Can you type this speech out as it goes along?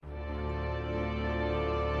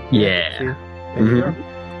Yeah. See? There you go.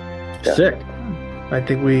 Sick. I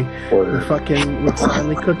think we're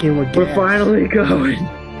finally cooking with gas. We're finally going.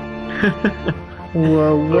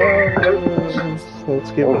 Whoa.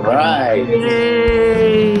 Let's get All right.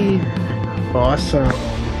 Yay! Awesome.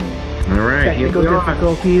 All right. Technical here we are.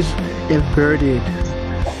 difficulties averted.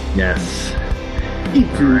 Yes.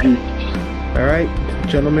 All right,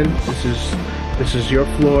 gentlemen, this is your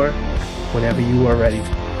floor. Whenever you are ready.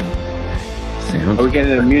 Sounds. Are we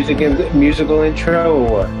getting a musical intro or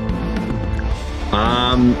what?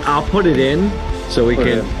 I'll put it in so we Put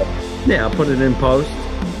it can. Yeah, I'll put it in post.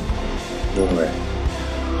 All right.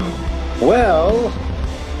 Well,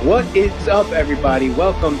 what is up, everybody?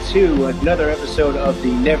 Welcome to another episode of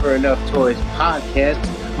the Never Enough Toys podcast.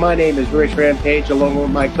 My name is Rich Rampage, along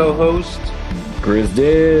with my co-host Grizz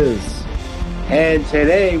Diz. And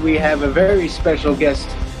today we have a very special guest,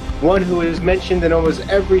 one who is mentioned in almost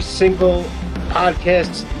every single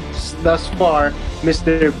podcast thus far,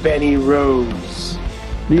 Mr. Benny Rose.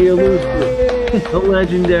 The elusive, the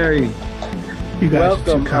legendary. You guys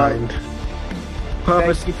Welcome, are too kind.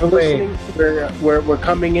 Papa Thank you for listening. We're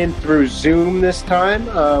coming in through Zoom this time.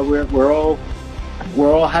 We're all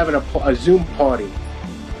having a Zoom party.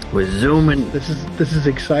 We're zooming. This is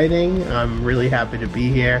exciting. I'm really happy to be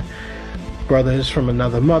here. Brothers from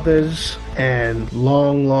another mothers and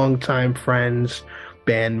long time friends,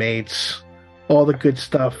 bandmates, all the good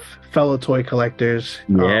stuff, fellow toy collectors.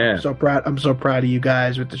 Yeah. I'm so proud of you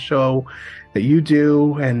guys with the show that you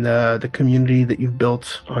do and the community that you've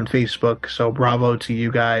built on Facebook. So bravo to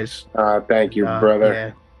you guys. Thank you, brother.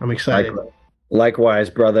 Yeah, I'm excited. Likewise,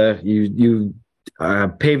 brother. You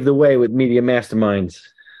paved the way with Media Masterminds.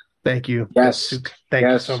 Thank you. Yes. Thank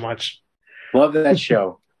you so much. Love that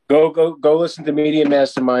show. Go listen to Media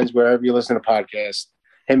Masterminds wherever you listen to podcasts.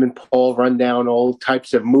 Him and Paul run down all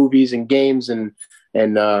types of movies and games and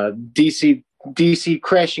DC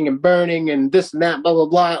crashing and burning and this and that, blah blah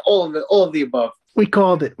blah. All of the above. We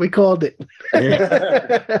called it.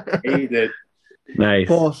 He did. Nice.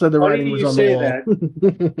 Paul said the writing was on the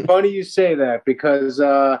wall. Funny you say that because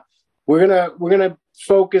we're gonna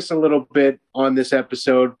focus a little bit on this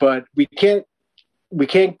episode, but we can't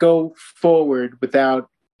go forward without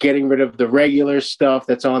getting rid of the regular stuff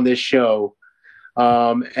that's on this show,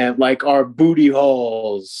 and like our booty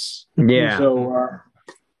holes. Yeah. So,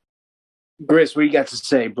 Gris, what you got to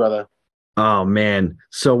say, brother? Oh man.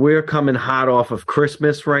 So we're coming hot off of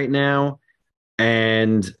Christmas right now,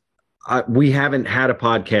 and we haven't had a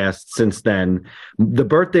podcast since then. The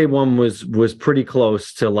birthday one was pretty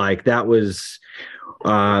close to like that was.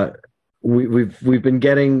 We've been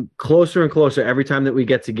getting closer and closer every time that we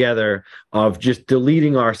get together of just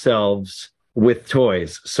deleting ourselves with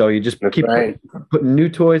toys. So you just keep putting new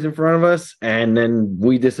toys in front of us, and then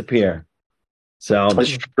we disappear. So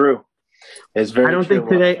that's true. It's very.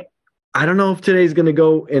 I don't know if today's going to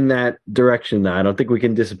go in that direction. Though. I don't think we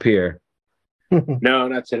can disappear. No,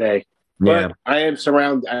 not today. Yeah. But I am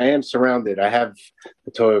surrounded. I have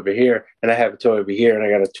a toy over here, and I have a toy over here, and I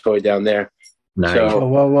got a toy down there. Nice. So,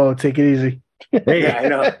 whoa, take it easy. Yeah, I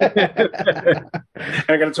know.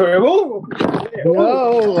 I got a toy. Whoa.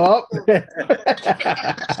 Whoa.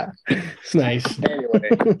 It's nice. Anyway,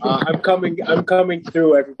 I'm coming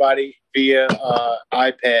through everybody via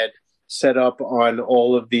iPad set up on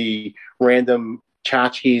all of the random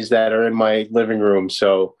tchotchkes that are in my living room.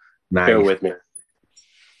 So bear with me.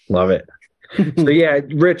 Love it. So yeah,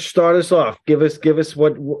 Rich, start us off. Give us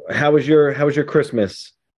how was your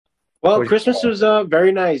Christmas? Well, Christmas was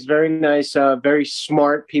very nice, very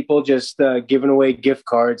smart people just giving away gift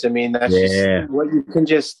cards. I mean, that's just what you can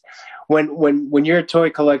just when you're a toy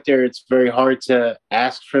collector, it's very hard to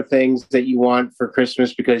ask for things that you want for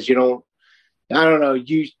Christmas because you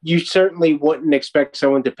certainly wouldn't expect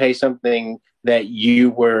someone to pay something that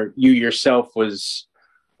you yourself was,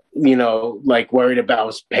 like worried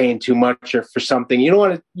about paying too much or for something. You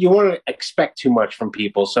want to expect too much from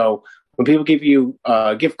people. So when people give you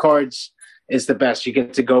gift cards, is the best. You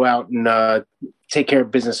get to go out and take care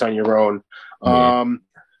of business on your own. Yeah.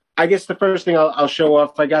 I guess the first thing I'll show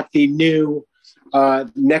off, I got the new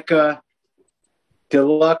NECA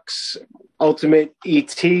Deluxe Ultimate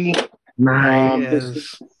ET.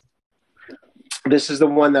 Nice. This is the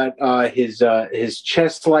one that his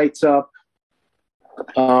chest lights up.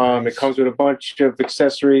 It comes with a bunch of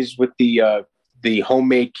accessories with the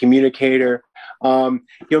homemade communicator.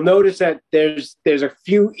 You'll notice that there's a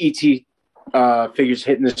few ET figures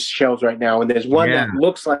hitting the shelves right now, and there's one that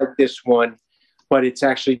looks like this one, but it's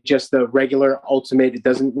actually just the regular Ultimate. It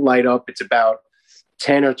doesn't light up. It's about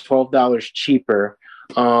 $10 or $12 cheaper.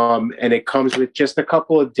 and it comes with just a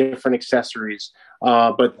couple of different accessories.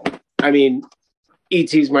 But I mean,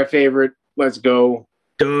 ET's my favorite. Let's go.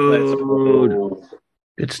 Let's go.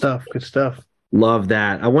 Good stuff. Good stuff. Love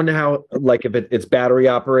that. I wonder how, like, if it's battery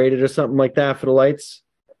operated or something like that for the lights.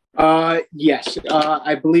 Yes.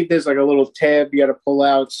 I believe there's like a little tab you got to pull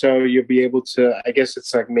out, so you'll be able to. I guess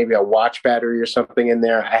it's like maybe a watch battery or something in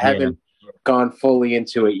there. I haven't gone fully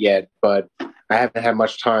into it yet, but I haven't had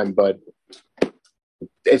much time. But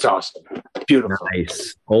it's awesome. Beautiful.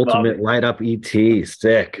 Nice. Ultimate light up ET.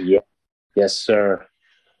 Sick. Yeah. Yes, sir.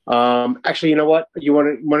 Actually, you know what? You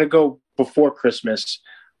want to go before Christmas?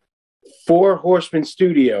 Four Horsemen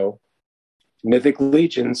Studio, Mythic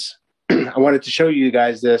Legions. I wanted to show you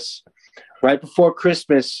guys this. Right before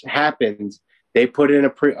Christmas happened, they put in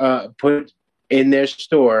put in their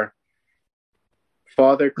store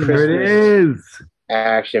Father Christmas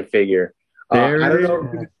action figure. I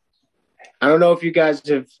don't know if you guys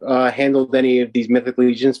have handled any of these Mythic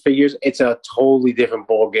Legions figures. It's a totally different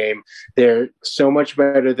ball game. They're so much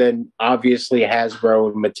better than obviously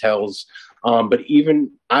Hasbro and Mattel's. But even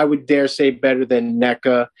I would dare say better than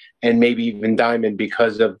NECA and maybe even Diamond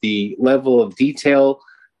because of the level of detail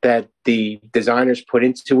that the designers put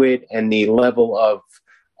into it and the level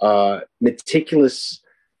of meticulous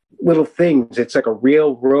little things. It's like a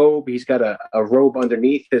real robe. He's got a robe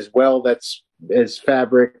underneath as well that's as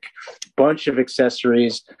fabric, bunch of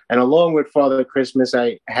accessories. And along with Father Christmas,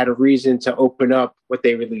 I had a reason to open up what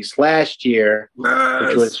they released last year,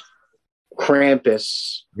 which was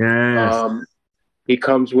Krampus. Yes. He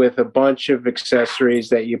comes with a bunch of accessories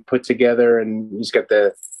that you put together, and he's got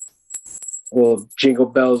the little jingle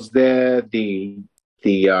bells there. The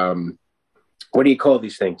what do you call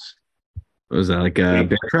these things? Was that like a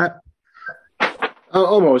bear trap?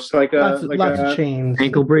 Almost like Lots a of chains.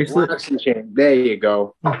 Ankle bracelet? Locks and chain. There you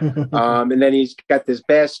go. And then he's got this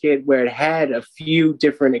basket where it had a few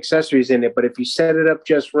different accessories in it, but if you set it up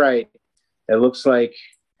just right, it looks like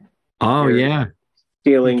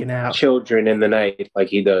stealing children in the night like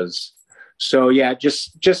he does. So yeah,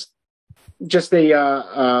 just a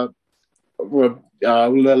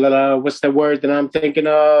what's the word that I'm thinking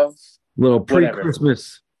of? Little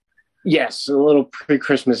pre-Christmas. Yes, a little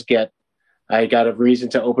pre-Christmas get. I got a reason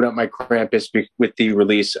to open up my Krampus with the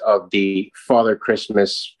release of the Father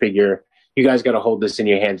Christmas figure. You guys got to hold this in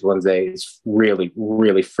your hands one day. It's really,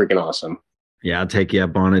 really freaking awesome. Yeah, I'll take you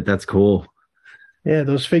up on it. That's cool. Yeah,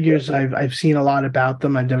 those figures, I've seen a lot about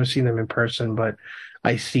them. I've never seen them in person, but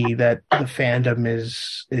I see that the fandom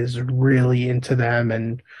is really into them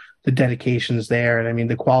and the dedication's there. And I mean,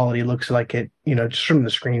 the quality looks like it, just from the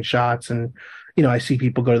screenshots. And, I see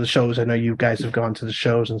people go to the shows. I know you guys have gone to the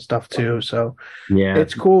shows and stuff too. So yeah,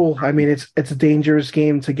 it's cool. I mean, it's a dangerous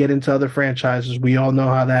game to get into other franchises. We all know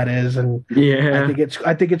how that is. And yeah,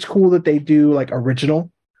 I think it's cool that they do like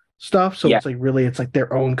original stuff. So it's like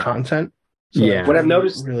their own content. So what I've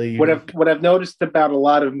noticed, what I've noticed about a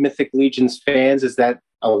lot of Mythic Legions fans is that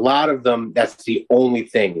a lot of them, that's the only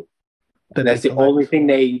thing. That's the only thing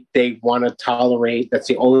they want to tolerate. That's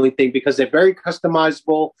the only thing, because they're very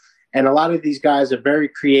customizable, and a lot of these guys are very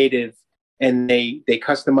creative, and they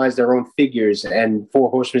customize their own figures. And Four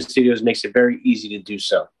Horsemen Studios makes it very easy to do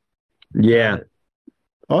so. Yeah,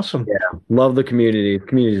 awesome. Yeah, love the community. The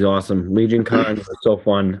community's awesome. Legion Con is so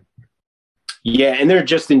fun. Yeah, and they're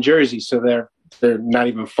just in Jersey, so they're not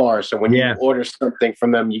even far. So when you order something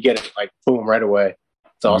from them, you get it like boom right away.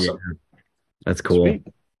 It's awesome. Yeah. That's cool. Sweet.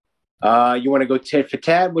 You want to go tit for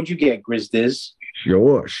tat? What'd you get, Grizdiz?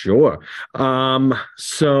 Sure.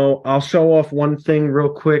 So I'll show off one thing real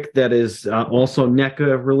quick that is also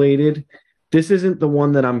NECA related. This isn't the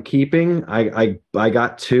one that I'm keeping. I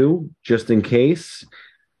got two just in case.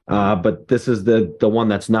 But this is the one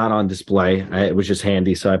that's not on display. It was just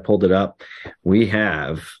handy, so I pulled it up. We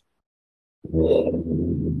have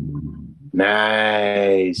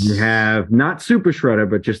nice. We have not Super Shredder,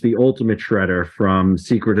 but just the Ultimate Shredder from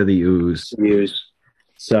Secret of the Ooze.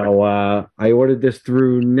 So I ordered this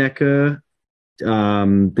through NECA,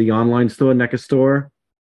 the online store, NECA store.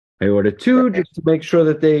 I ordered two just to make sure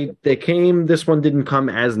that they came. This one didn't come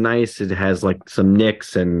as nice. It has like some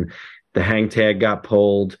nicks and the hang tag got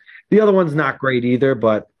pulled. The other one's not great either,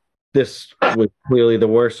 but this was clearly the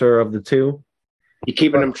worser of the two. You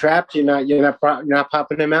keeping them trapped? You're not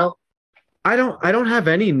popping them out? I don't have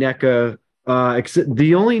any NECA.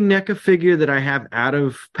 The only NECA figure that I have out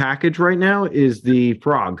of package right now is the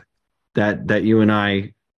frog that you and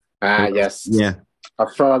I. Yes. Yeah.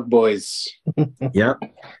 Our frog boys. Yep.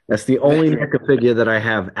 That's the only NECA figure that I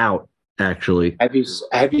have out, actually. Have you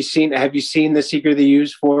seen the Secret of the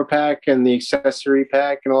Ooze 4-pack and the accessory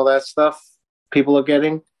pack and all that stuff? people are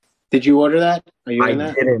getting? Did you order that? Are you I in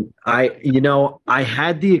that? didn't. I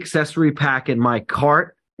had the accessory pack in my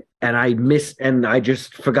cart, and I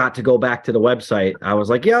just forgot to go back to the website. I was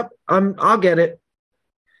like, "Yep, I'll get it."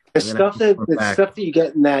 The stuff that you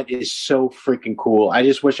get in that is so freaking cool. I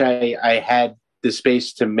just wish I had the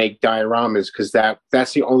space to make dioramas, because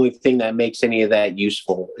that's the only thing that makes any of that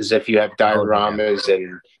useful, is if you have dioramas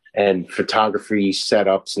and photography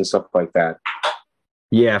setups and stuff like that.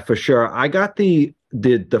 Yeah, for sure. I got the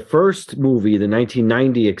first movie, the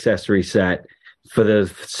 1990 accessory set for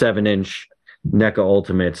the 7-inch NECA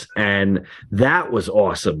Ultimates, and that was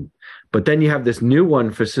awesome. But then you have this new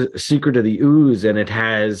one for Secret of the Ooze, and it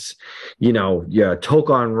has,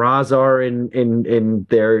 Tokon Razar in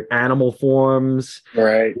their animal forms.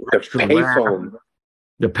 Right. The payphone.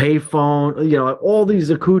 The payphone, all these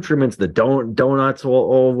accoutrements, the donuts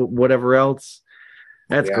or whatever else.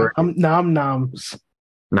 That's great. Nom noms.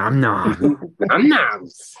 Nom nom. Nom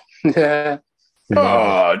noms.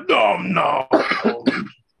 Oh, nom nom.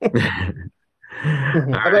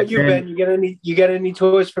 How about you, Ben? You get any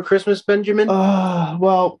toys for Christmas, Benjamin?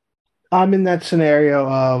 Well, I'm in that scenario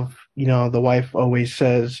of, the wife always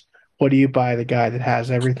says, "What do you buy the guy that has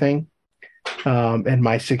everything?" And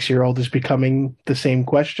my 6-year-old is becoming the same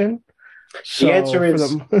question. So the answer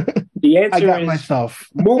I got is myself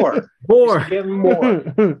more. Give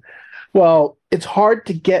more. Well, it's hard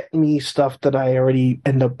to get me stuff that I already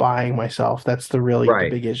end up buying myself. That's the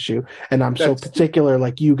big issue. And I'm so particular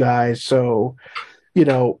like you guys. So,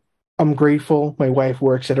 I'm grateful. My wife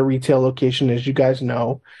works at a retail location, as you guys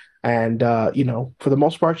know. And, for the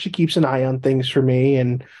most part, she keeps an eye on things for me.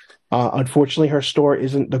 And unfortunately, her store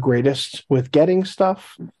isn't the greatest with getting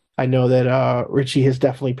stuff. I know that Richie has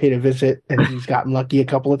definitely paid a visit, and he's gotten lucky a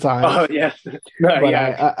couple of times. Oh, yeah.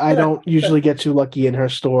 I don't usually get too lucky in her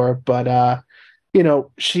store, but,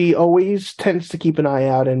 she always tends to keep an eye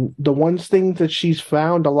out. And the one thing that she's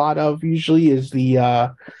found a lot of usually is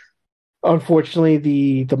unfortunately,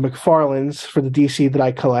 the McFarlanes for the DC that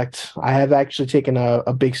I collect. I have actually taken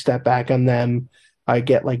a big step back on them. I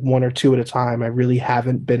get like 1 or 2 at a time. I really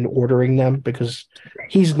haven't been ordering them because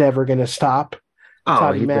he's never going to stop.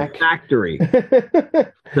 Oh, he's Mac. The factory.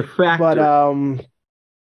 The factory. But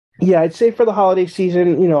I'd say for the holiday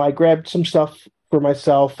season, I grabbed some stuff for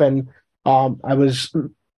myself, and I was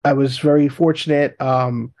very fortunate.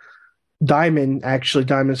 Diamond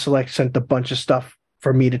Select sent a bunch of stuff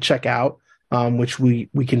for me to check out, which we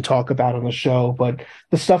can talk about on the show. But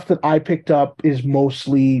the stuff that I picked up is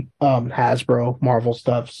mostly Hasbro, Marvel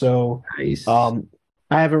stuff. So nice.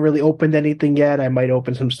 I haven't really opened anything yet. I might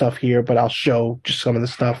open some stuff here, but I'll show just some of the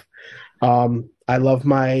stuff. I love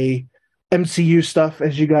my MCU stuff,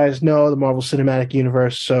 as you guys know, the Marvel Cinematic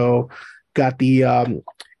Universe. So got the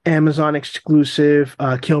Amazon exclusive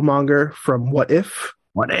Killmonger from What If.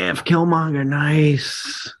 What If Killmonger,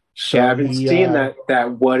 nice. So I've been seeing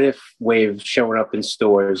that What If wave showing up in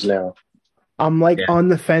stores now. I'm on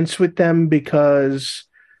the fence with them because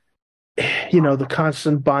the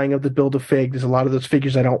constant buying of the Build-A-Fig. There's a lot of those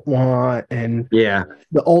figures I don't want, and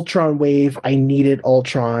the Ultron wave. I needed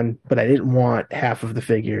Ultron, but I didn't want half of the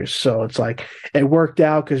figures. So it's like it worked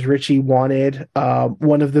out because Richie wanted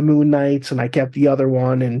one of the Moon Knights, and I kept the other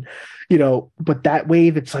one. And but that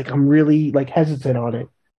wave, it's like I'm really hesitant on it.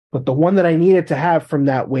 But the one that I needed to have from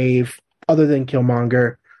that wave, other than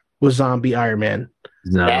Killmonger, was Zombie Iron Man.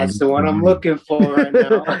 That's the one I'm looking for right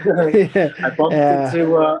now. I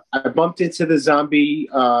bumped into the zombie.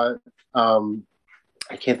 I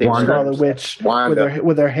can't think of Scarlet Witch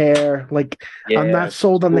with her hair. I'm not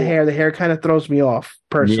sold on the hair. The hair kind of throws me off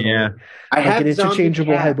personally. Yeah, an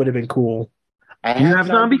interchangeable head would have been cool. You have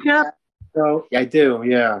Zombie Cap? So I do.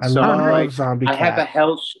 Yeah, I love Zombie Cap.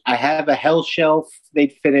 I have a hell shelf.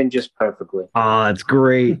 They'd fit in just perfectly. Oh, that's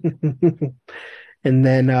great. And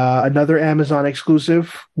then another Amazon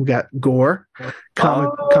exclusive. We got Gore,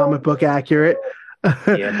 comic book accurate.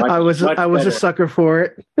 Yeah, I was a sucker for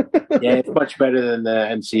it. Yeah, it's much better than the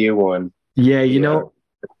MCU one. Yeah, the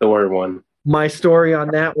Thor one. My story on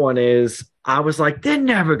that one is I was like, they're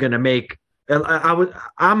never gonna make.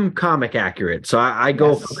 I'm comic accurate, so I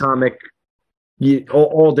go for comic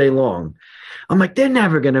all day long. I'm like, they're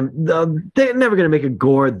never gonna make a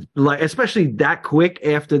Gore, especially that quick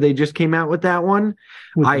after they just came out with that one.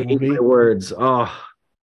 I ate my words. Oh,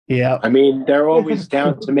 yeah. I mean, they're always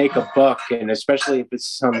down to make a buck, and especially if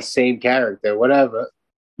it's on the same character, whatever.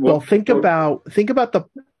 Well, think about the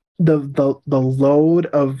load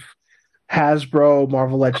of Hasbro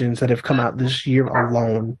Marvel Legends that have come out this year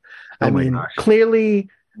alone. I mean, clearly,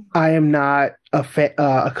 I am not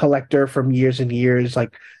a collector from years and years.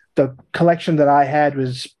 Like, the collection that I had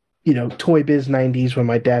was Toy Biz 90s when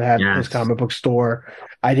my dad had his comic book store.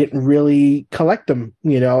 I didn't really collect them.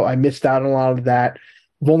 I missed out on a lot of that.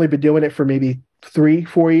 I've only been doing it for maybe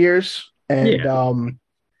 3-4 years. And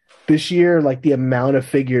this year, like the amount of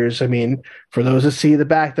figures, I mean, for those that see the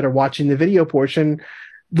back that are watching the video portion,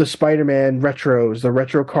 the Spider-Man retros, the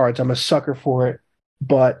retro cards, I'm a sucker for it.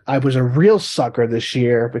 But I was a real sucker this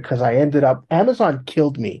year because Amazon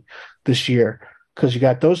killed me this year because you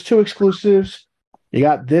got those 2 exclusives. You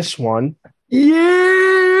got this one.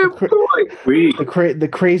 Yeah, boy. The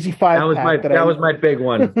crazy 5-pack. That was my big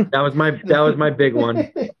one. That was my big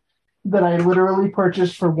one. That I literally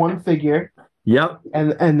purchased for 1 figure. Yep.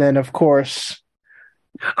 And then of course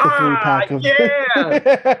the 3-pack of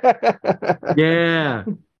yeah.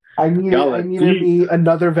 I needed me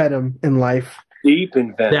another Venom in life. Deep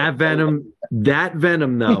in Venom. That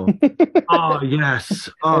Venom though. Oh yes.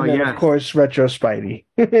 Oh and then, yes. Of course, Retro Spidey.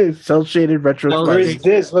 Cell shaded Retro Spidey. Where's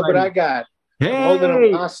this? Look what I got. Hey! I'm holding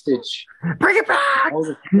him hostage. Bring it back.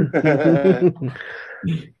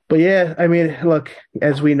 But yeah, I mean, look,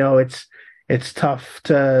 as we know, it's tough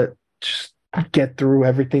to just get through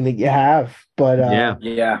everything that you have. But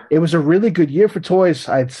it was a really good year for toys,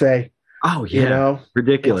 I'd say. Oh yeah,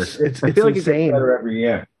 ridiculous. It's I feel like insane. it gets better every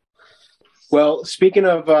year. Well, speaking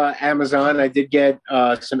of Amazon, I did get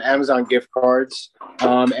some Amazon gift cards.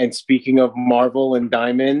 And speaking of Marvel and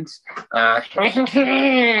Diamonds,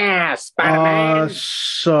 Spider-Man.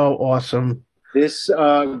 So awesome. This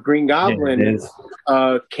Green Goblin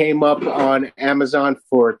came up on Amazon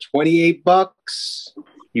for $28.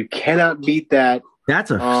 You cannot beat that.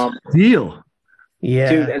 That's a deal.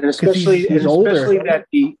 Yeah, dude, and especially that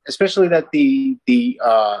the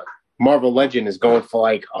Marvel Legend is going for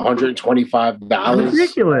like $125.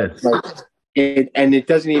 Ridiculous. And it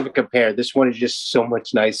doesn't even compare. This one is just so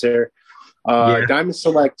much nicer. Diamond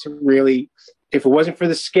Select, really, if it wasn't for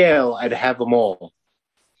the scale, I'd have them all.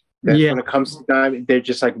 When it comes to Diamond, they're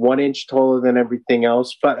just like 1 inch taller than everything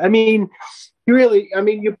else. But I mean,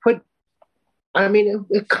 it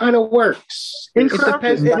kind of works. It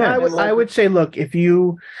depends. I would say, look, if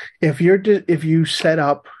you set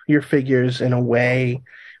up your figures in a way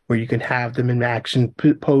where you can have them in action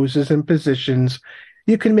poses and positions,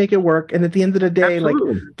 you can make it work. And at the end of the day,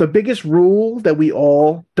 Absolutely. like the biggest rule that we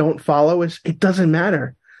all don't follow is it doesn't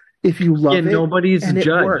matter if you love it. Nobody's and a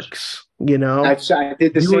judge. It works. I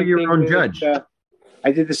did the you same are your thing own judge.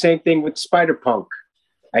 I did the same thing with Spider-Punk.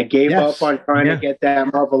 I gave up on trying to get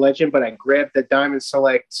that Marvel Legend, but I grabbed the Diamond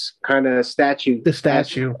Select kind of statue. The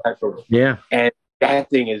statue. Yeah. And that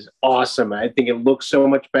thing is awesome. I think it looks so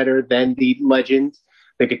much better than the Legend.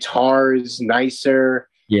 The guitar is nicer.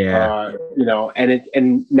 Yeah.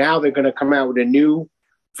 And now they're going to come out with a new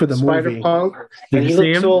for the Spider-Punk. And he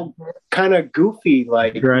looks all kind of goofy,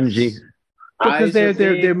 like grungy. Because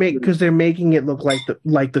they're making it look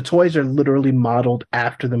like the toys are literally modeled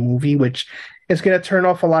after the movie, which is going to turn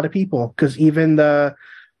off a lot of people. Because even the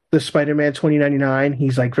Spider-Man 2099,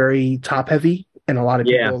 he's like very top heavy, and a lot of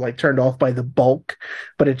people like turned off by the bulk.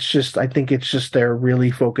 But I think it's just they're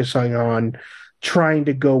really focusing on trying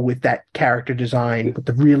to go with that character design with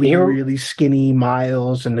the really skinny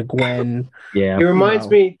Miles and the Gwen. Yeah, it reminds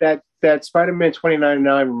me that Spider-Man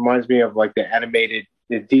 2099 reminds me of like the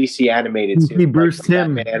DC animated series, Bruce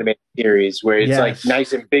Timm animated series, where it's like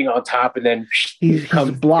nice and big on top, and then he's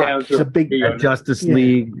blocked. Down to a big Justice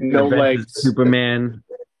League, no legs, Superman.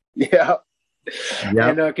 Yeah.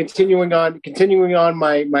 Yep. And continuing on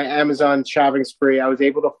my Amazon shopping spree, I was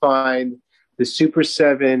able to find the Super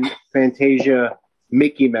 7 Fantasia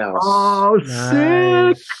Mickey Mouse. Oh,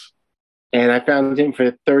 sick! And I found him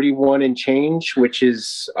for 31 and change, which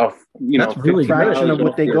is that's really fraction of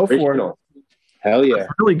what they go for. Hell yeah,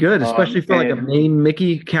 that's really good, especially for like a main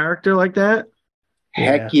Mickey character like that.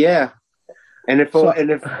 Heck yeah! And if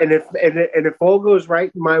all goes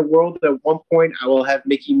right in my world, at one point I will have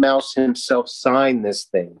Mickey Mouse himself sign this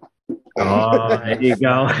thing. Oh, there you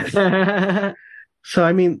go. So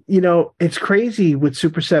I mean, it's crazy with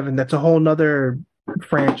Super 7. That's a whole nother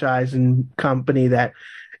franchise and company that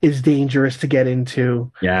is dangerous to get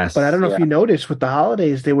into. Yes, but I don't know if you noticed with the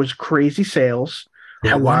holidays there was crazy sales.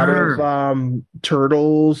 A lot of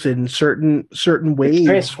turtles and certain waves.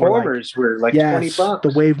 Transformers were like $20.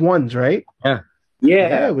 The wave ones, right?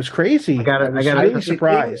 Yeah, it was crazy. I was really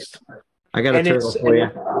surprised. I got a turtle for you.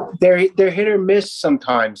 They're hit or miss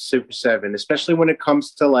sometimes, Super 7, especially when it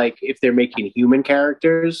comes to like if they're making human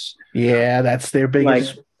characters. Yeah, that's their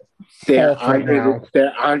biggest. Their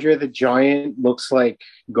Andre the Giant looks like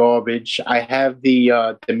garbage. I have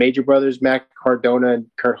the Major Brothers, Matt Cardona and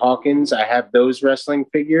Kurt Hawkins. I have those wrestling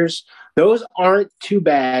figures. Those aren't too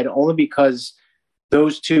bad, only because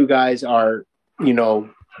those two guys are,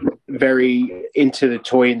 very into the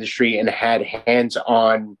toy industry and had hands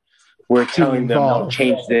on. We're telling them don't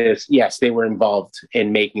change this. Yes, they were involved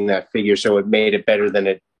in making that figure, so it made it better than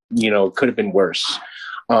it, could have been worse.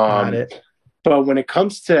 Got it. But when it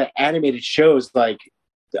comes to animated shows, like,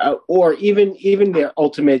 or even their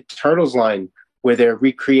Ultimate Turtles line, where they're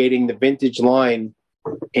recreating the vintage line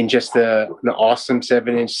in just an awesome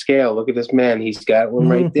 7-inch scale. Look at this man; he's got one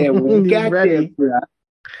right there. Ready.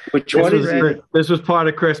 Which one is it? This was part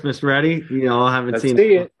of Christmas. Ready? I haven't Let's seen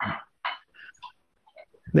see it.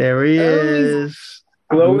 There he is.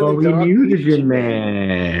 Illusion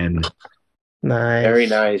Man. Nice. Very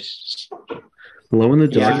nice. Glow in the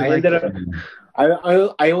dark. Yeah, I ended up.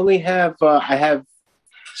 I only have I have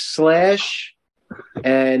Slash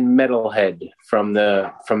and Metalhead from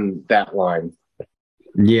that line.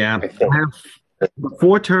 Yeah, I have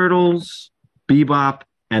 4 Turtles, Bebop,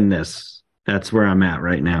 and this. That's where I'm at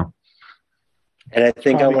right now. And I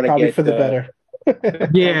think I want to get for the better.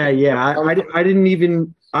 Yeah. I didn't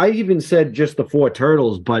even. I even said just the 4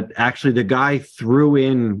 Turtles, but actually the guy threw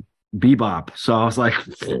in Bebop, so I was like,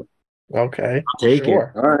 okay, I'll take it.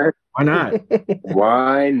 All right, why not?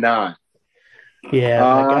 Why not? Yeah,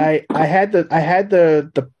 I had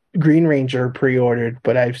the Green Ranger pre-ordered,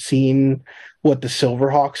 but I've seen what the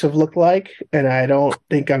Silverhawks have looked like, and I don't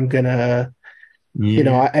think I'm gonna.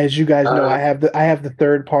 Yeah. As you guys know, I have the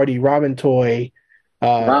third-party Ramen Toy.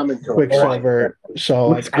 Quicksilver,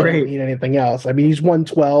 so I don't need anything else. I mean, he's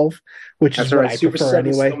 112, which is what I Super prefer 7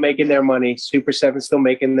 anyway. Still making their money. Super 7 still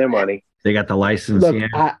making their money. They got the license. Look,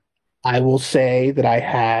 I will say that I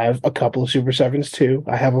have a couple of Super 7s too.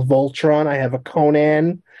 I have a Voltron, I have a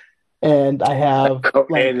Conan, and I have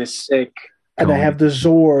Conan is sick. And I have the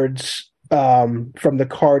Zords from the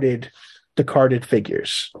carded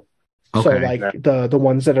figures. Okay. So like the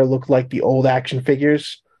ones that look like the old action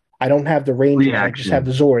figures. I don't have the Rangers. I just have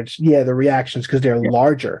the Zords. Yeah, the reactions because they're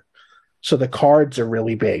larger. So the cards are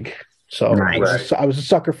really big. So I was a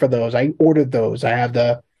sucker for those. I ordered those. I have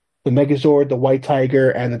the Megazord, the White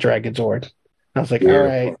Tiger, and the Dragon Zord. I was like, all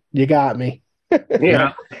right, you got me.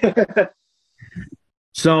 Yeah.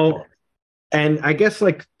 So, and I guess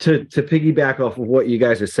like to piggyback off of what you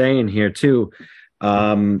guys are saying here too,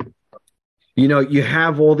 you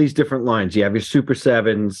have all these different lines. You have your Super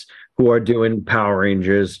 7s who are doing Power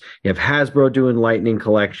Rangers. You have Hasbro doing Lightning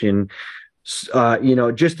Collection.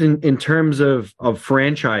 Just in terms of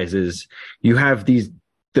franchises, you have the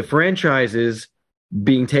franchises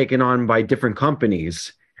being taken on by different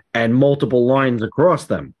companies and multiple lines across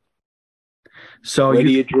them. So where do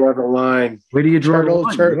you draw the line? Where do you draw the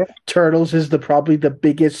line? Turtles is probably the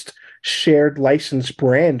biggest shared license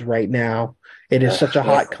brand right now. It is such a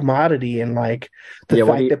hot commodity, and like the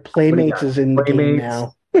fact that Playmates is in the game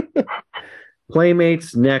now.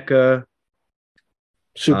 Playmates, NECA,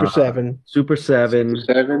 Super 7,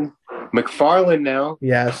 McFarlane now.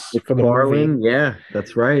 Yes, McFarlane. Yeah,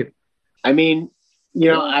 that's right. I mean,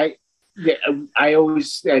 I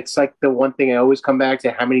always, it's like the one thing I always come back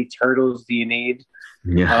to: how many turtles do you need?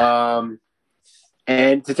 Yeah.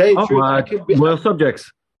 And to tell you the truth, Loyal Subjects.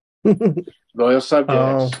 Loyal Subjects.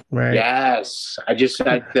 Oh, right. Yes.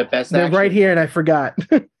 The best. They're right here, and I forgot.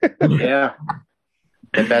 Yeah.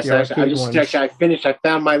 The best action. I just checked. I finished. I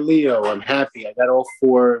found my Leo. I'm happy. I got all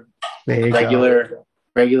 4 regular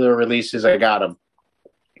releases. I got them.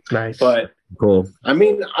 Nice. But cool. I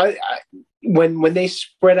mean, I when they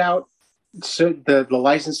spread out so the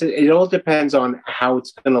licenses, it all depends on how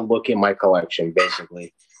it's going to look in my collection.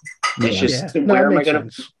 Basically, it's just where am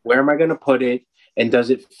I going to put it, and does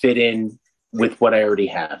it fit in with what I already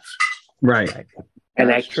have? Right. And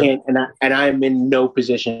I can't, and I'm in no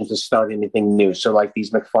position to start anything new. So, like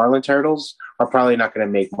these McFarlane Turtles are probably not going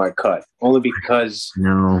to make my cut, only because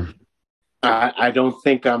I don't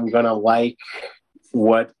think I'm going to like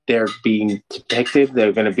what they're being depicted.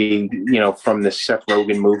 They're going to be, from the Seth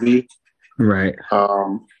Rogen movie, right?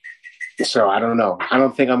 So I don't know. I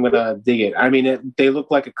don't think I'm going to dig it. I mean, they look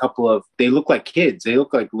like they look like kids. They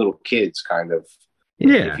look like little kids, kind of.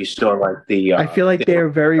 Yeah. If you still like the, I feel like they're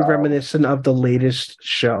very reminiscent of the latest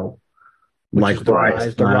show, like the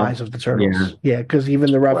rise of the Turtles. Yeah, because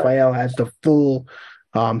even the Raphael has the full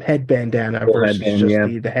head bandana versus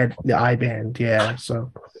the eye band. Yeah,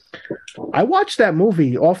 so I watched that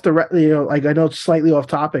movie off the like I know it's slightly off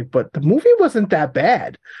topic, but the movie wasn't that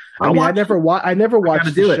bad. I never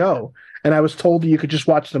watched the show. And I was told that you could just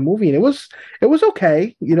watch the movie, and it was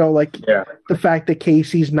okay. The fact that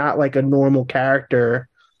Casey's not like a normal character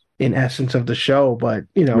in essence of the show, but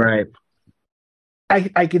right.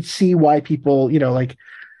 I could see why people,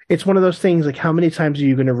 it's one of those things like how many times are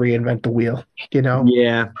you going to reinvent the wheel? You know,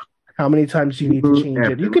 Yeah. how many times do you need to change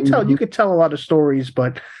it? You could tell a lot of stories,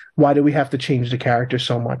 but why do we have to change the character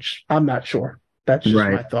so much? I'm not sure. That's just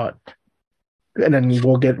my thought. And then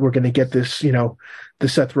we're going to get this, you know, the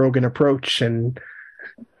Seth Rogen approach, and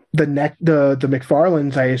the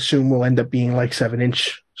McFarlanes, I assume, will end up being like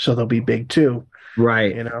 7-inch, so they'll be big too.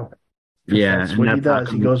 Right. You know. Yeah. That's what he does.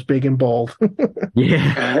 He goes big and bold.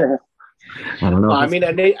 Yeah. I don't know. I mean,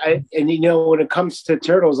 and you know, when it comes to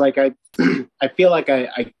Turtles, like I feel like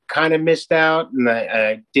I kind of missed out, and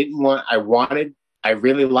I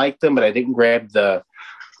really liked them, but I didn't grab the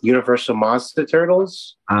Universal Monster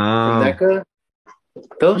Turtles from NECA.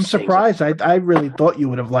 I'm surprised. I really thought you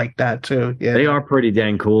would have liked that too. Yeah, they are pretty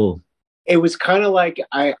dang cool. It was kind of like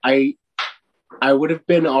I would have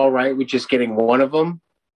been all right with just getting one of them,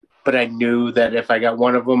 but I knew that if I got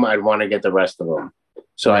one of them, I'd want to get the rest of them.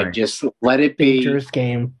 So I just let it be. Dangerous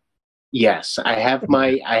game. Yes, I have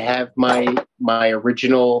my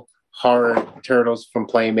original horror Turtles from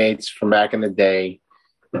Playmates from back in the day.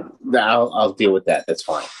 I'll deal with that. That's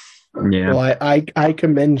fine. Yeah. Well, I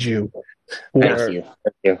commend you. Thank you.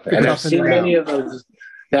 And I've seen many of those.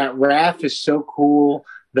 That Raph is so cool.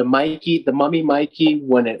 The Mummy Mikey,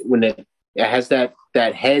 when it has that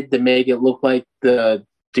head to make it look like the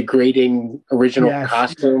degrading original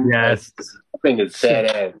costume. Yes. I think it's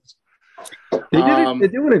badass. They're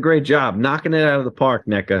doing a great job knocking it out of the park,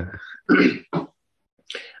 NECA.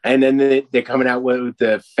 And then they're coming out with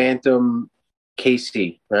the Phantom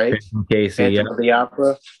Casey, right? Phantom of the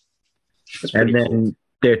Opera. And then cool.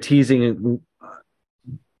 They're teasing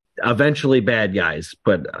eventually bad guys,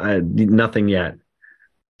 but nothing yet.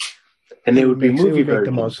 And they would be movie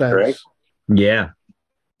versions, right? Yeah.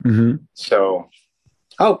 Mm-hmm. So,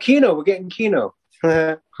 Kino, we're getting Kino.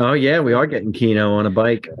 Oh yeah, we are getting Kino on a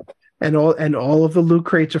bike. And all of the loot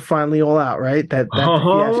crates are finally all out, right? That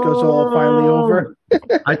fiasco's all finally over.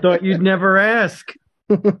 I thought you'd never ask.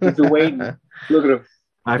 He's been waiting. Look at him.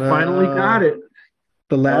 I finally got it.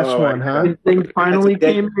 The last one, huh? The thing finally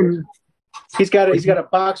came in. He's got a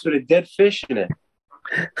box with a dead fish in it.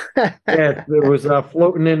 Yeah, it was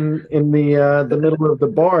floating in the middle of the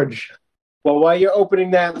barge. Well, while you're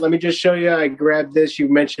opening that, let me just show you. I grabbed this.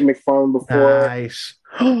 You mentioned McFarlane before. Nice.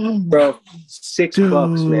 Bro,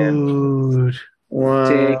 $6, man.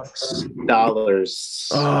 Wow.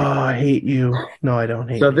 $6. Oh, I hate you. No, I don't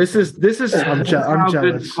hate you. So this is I'm jealous.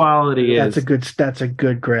 Good quality is. That's a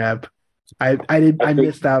good grab. I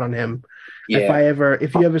missed out on him. Yeah.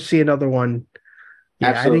 If you ever see another one,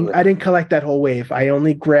 Absolutely. I didn't collect that whole wave. I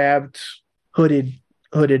only grabbed hooded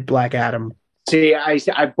Black Adam. See, I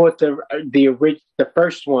bought the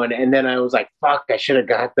first one, and then I was like, "Fuck! I should have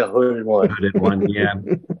got the hooded one." Hooded one, yeah.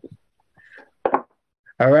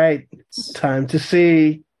 All right, time to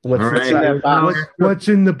see what's in that box. What's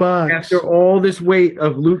in the box? After all this weight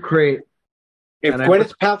of Loot Crate, if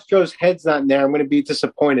Gwyneth Paltrow's head's not in there, I'm going to be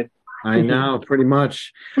disappointed. I know, pretty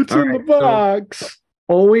much. What's in the box? So,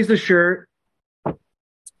 always a shirt.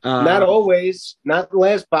 Not always. Not the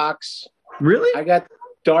last box. Really? I got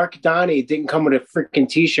Dark Donnie. It didn't come with a freaking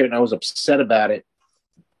T-shirt, and I was upset about it.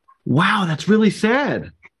 Wow, that's really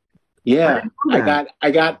sad. Yeah, I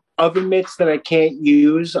got oven mitts that I can't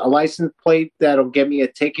use, a license plate that'll get me a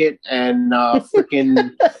ticket, and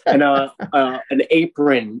freaking an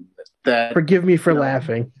apron. That forgive me for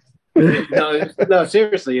laughing. No,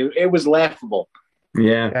 seriously, it was laughable.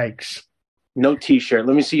 Yeah. Yikes. No T-shirt.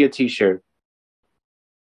 Let me see your T-shirt.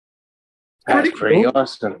 That's pretty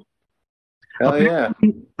awesome. Hell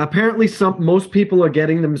apparently, most people are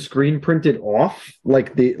getting them screen printed off,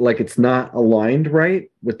 like it's not aligned right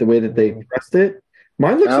with the way that they pressed it.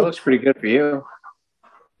 Mine looks pretty good for you.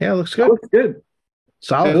 Yeah, it looks good. Looks good.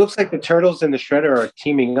 Solid. It looks like the Turtles and the Shredder are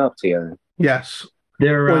teaming up together. Yes,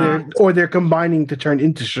 they're combining to turn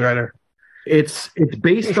into Shredder. It's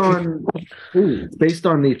based on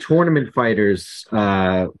the Tournament Fighters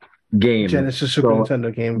game, Genesis Super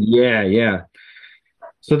Nintendo game. Yeah.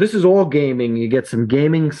 So this is all gaming. You get some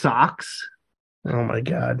gaming socks. Oh my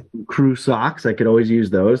god, crew socks! I could always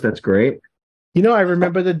use those. That's great. You know, I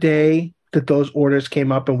remember the day that those orders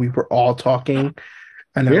came up and we were all talking,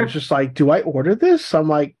 and I was just like, "Do I order this?" I'm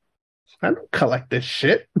like, "I don't collect this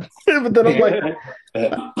shit." But then I'm like,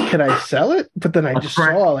 "Can I sell it?" But then I just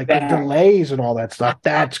saw like the delays and all that stuff.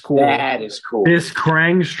 That's cool. That is cool. This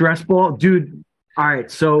Krang stress ball, dude. All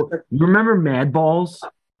right, so you remember Mad Balls?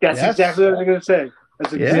 That's exactly what I was going to say.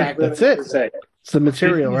 That's exactly what I was going to say. It's the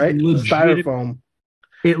material, right? Styrofoam.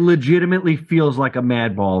 It legitimately feels like a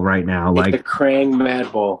Mad Ball right now. It's the Krang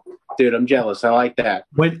Mad Ball. Dude, I'm jealous. I like that.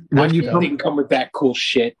 When you didn't come with that cool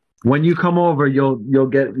shit. When you come over, you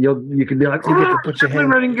can be like, You get to put your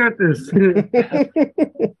hand- ready to get this.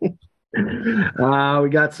 We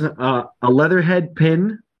got a Leatherhead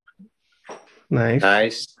pin Nice.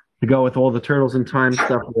 Nice. to go with all the Turtles in Time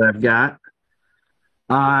stuff that I've got.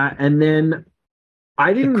 And then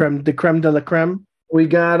I didn't. The creme de la creme. We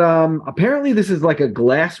got apparently this is like a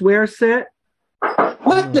glassware set.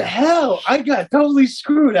 What the hell? I got totally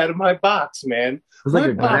screwed out of my box, man. It was like My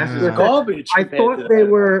a box is glassware set. garbage.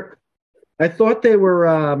 I thought they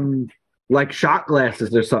were like shot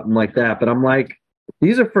glasses or something like that, but I'm like,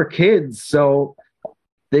 these are for kids, so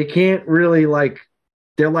they can't really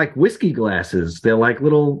they're like whiskey glasses. They're like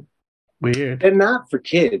little Weird. They're not for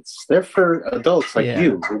kids. They're for adults like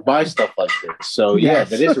you who buy stuff like this. So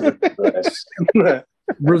Yes. that is ridiculous.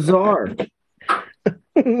 Razar.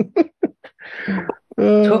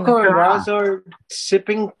 Coco and Razar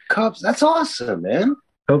sipping cups. That's awesome, man.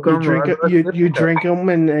 Coco You drink them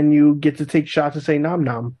and you get to take shots and say nom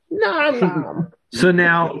nom nom. So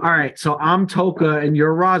now, all right. So I'm Toka and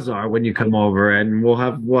you're Razar when you come over, and we'll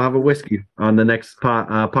have a whiskey on the next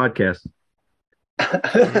podcast.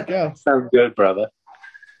 Go. Sounds good, brother.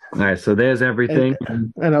 All right. So there's everything.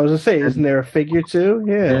 And I was gonna say, isn't there a figure too?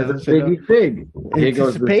 Yeah, There's a biggie fig. Here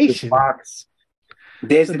goes the Anticipation. box.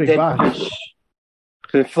 There's It's a the big dead box. fish.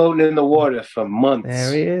 Been floating in the water for months.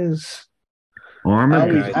 There he is.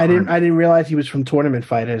 Armor. I didn't realize he was from Tournament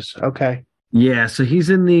Fighters. Okay, Yeah. So he's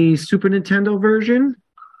in the Super Nintendo version.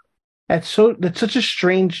 that's such a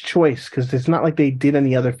strange choice because it's not like they did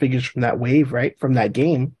any other figures from that wave, right? From that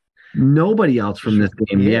game. Nobody else from this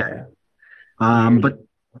game yet.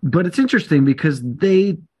 But it's interesting because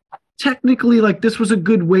they technically, this was a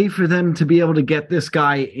good way for them to be able to get this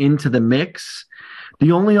guy into the mix.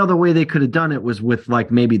 The only other way they could have done it was with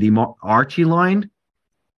maybe the Archie line.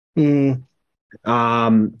 Mm. I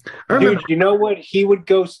remember, Dude, you know what he would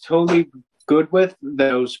go totally good with?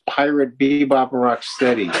 Those Pirate Bebop and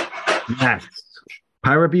Rocksteady. yes.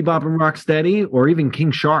 Pirate Bebop and Rocksteady, or even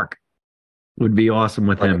King Shark would be awesome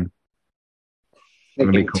with him. They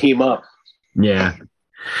That'd be can cool. team up. Yeah.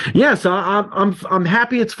 Yeah, so I'm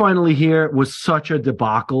happy it's finally here. It was such a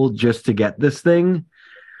debacle just to get this thing.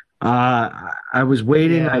 I was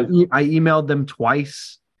waiting. Yeah. I emailed them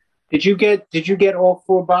twice. Did you get all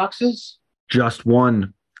 4 boxes? Just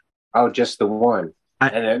one. Oh, just the one.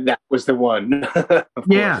 And then that was the one. Of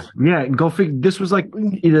Yeah, course. yeah. Go figure. This was like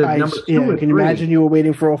either number 2 or Can you 3. imagine you were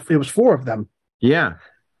waiting for it was 4 of them? Yeah.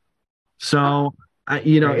 So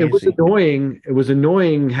it was Crazy. annoying. It was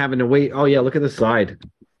annoying having to wait. Oh yeah, look at the side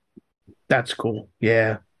That's cool.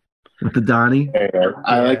 Yeah. with the Donnie.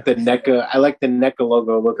 I like the NECA. I like the NECA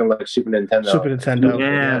logo looking like Super Nintendo. Super Nintendo.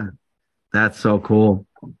 Yeah, that's so cool.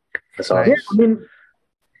 That's awesome. Yeah, I mean,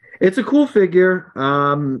 it's a cool figure.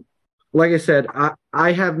 Like I said,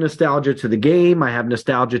 I have nostalgia to the game. I have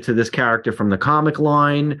nostalgia to this character from the comic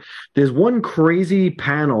line. There's one crazy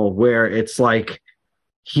panel where it's like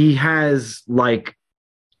he has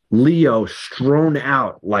Leo strewn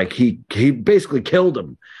out, like he basically killed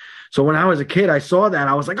him. So when I was a kid, I saw that.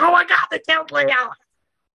 I was like, "Oh my god, they killed Leo!"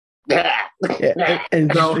 Yeah.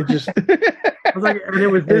 And So- it just I was like, and it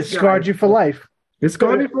was it this scarred guy. you for life. It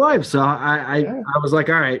scarred me for life. So I was like,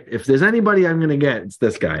 all right, if there's anybody I'm gonna get, it's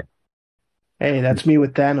this guy. Hey, that's me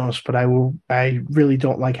with Thanos, but I really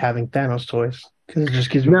don't like having Thanos toys because it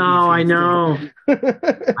just gives me. No, I know.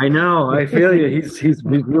 I know. I feel you. He's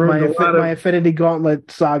ruined a lot my of. Infinity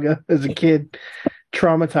Gauntlet saga as a kid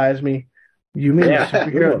traumatized me. You mean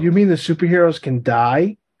You mean the superheroes can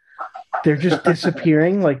die? They're just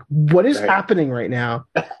disappearing. Like, what is happening right now?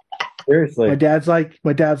 Seriously. My dad's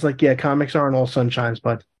like, yeah, comics aren't all sunshines,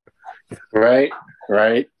 bud. Right.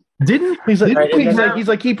 He's like, Right, he's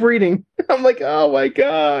like, keep reading. I'm like, oh my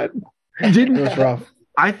god, it was rough.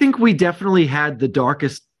 I think we definitely had the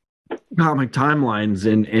darkest comic timelines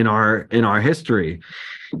in our history.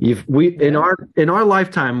 In our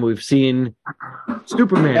lifetime, we've seen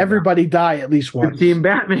Superman. Everybody die at least We've once. seen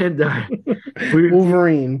Batman die. We've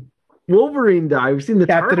Wolverine, Wolverine die. We've seen the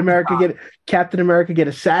Captain Turtles Captain America get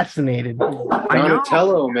assassinated. I know.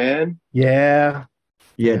 Donatello, man. Yeah,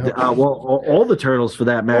 Yeah. Well, all the turtles for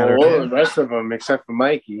that matter. All the rest of them, except for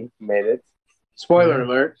Mikey, made it. Spoiler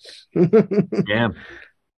alert. Yeah.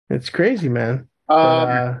 it's crazy, man.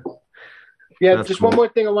 Yeah, That's just cool. one more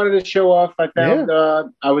thing I wanted to show off. I found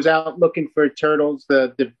I was out looking for turtles,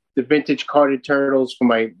 the vintage carded turtles for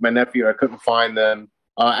my nephew. I couldn't find them.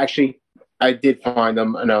 Actually, I did find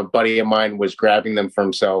them, and a buddy of mine was grabbing them for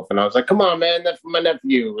himself. And I was like, "Come on, man, that's for my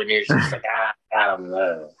nephew." And he was just like, got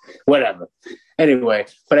them, whatever. Anyway,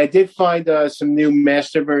 but I did find some new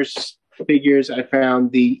Masterverse figures. I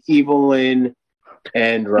found the Evelyn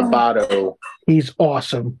and Roboto. He's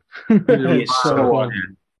awesome. He is so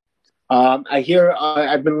awesome.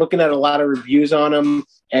 I've been looking at a lot of reviews on him,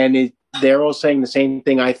 and they're all saying the same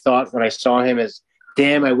thing I thought when I saw him as,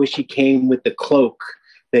 damn, I wish he came with the cloak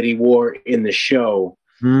that he wore in the show,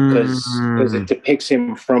 because it depicts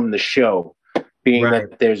him from the show, being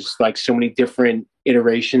that there's like so many different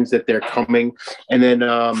iterations that they're coming. And then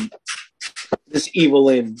this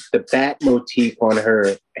Evelyn, the bat motif on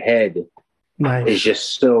her head is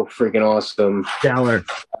just so freaking awesome. Stellar.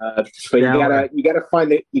 But you gotta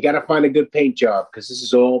find a good paint job, because this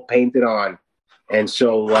is all painted on. And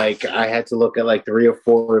so, like, I had to look at like 3 or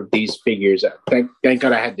 4 of these figures. Thank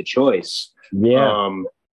God I had the choice. Yeah.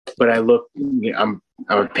 But I'm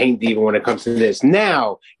a paint diva when it comes to this.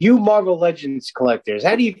 Now, you Marvel Legends collectors,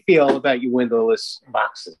 how do you feel about your windowless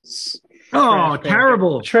boxes? Oh,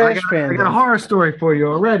 terrible. I got a horror story for you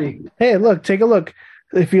already. Hey, look, take a look.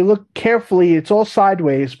 If you look carefully, it's all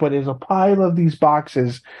sideways, but there's a pile of these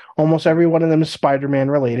boxes. Almost every one of them is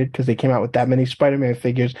Spider-Man related, because they came out with that many Spider-Man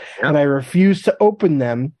figures. Yep. And I refuse to open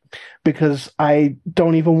them because I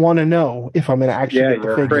don't even want to know if I'm going to actually get the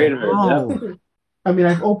figure. Afraid of it. Oh. I mean,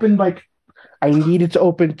 I've opened, I needed to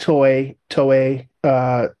open Toei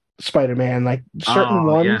Spider-Man, certain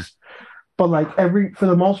ones. But for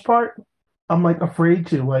the most part, I'm afraid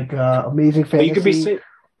to, Amazing Fantasy.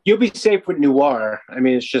 You'll be safe with Noir. I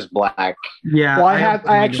mean, it's just black. Yeah. Well,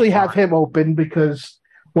 I actually have him open, because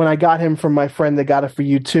when I got him from my friend that got it for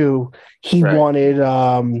you too, he wanted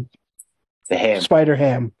the ham.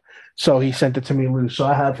 Spider-Ham. So he sent it to me loose. So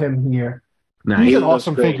I have him here. Nice. He's an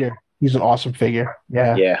awesome figure. He's an awesome figure.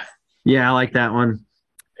 Yeah. Yeah. Yeah, I like that one.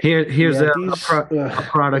 Here's a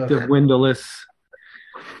product of Windowless.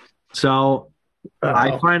 So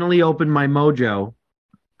I finally opened my Mojo,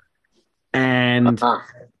 and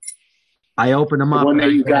I opened them up. The one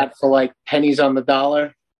that you got for pennies on the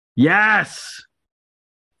dollar? Yes.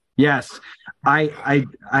 I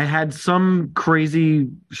had some crazy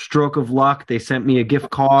stroke of luck. They sent me a gift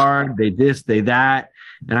card. They this, they that.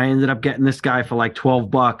 And I ended up getting this guy for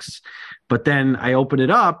 $12. But then I opened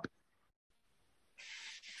it up.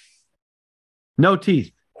 No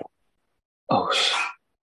teeth. Oh,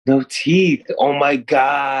 no teeth. Oh, my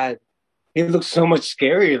God. It looks so much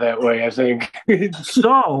scarier that way, I think.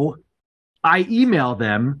 So I email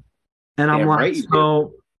them, and I'm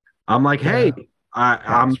hey,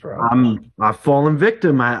 I'm a fallen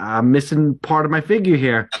victim. I'm missing part of my figure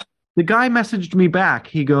here. The guy messaged me back.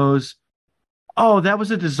 He goes, "Oh, that was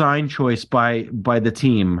a design choice by the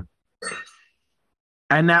team."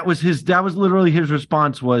 And that was literally his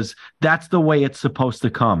response was, "That's the way it's supposed to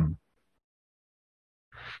come."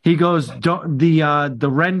 He goes, the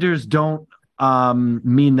renders don't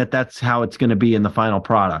mean that's how it's going to be in the final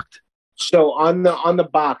product. So on the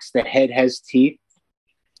box, the head has teeth?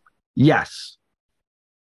 Yes.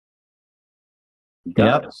 It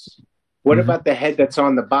does. Yep. What about the head that's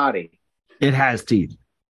on the body? It has teeth.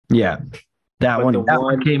 Yeah. That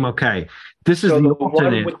one came okay. This is the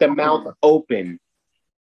one with the mouth open.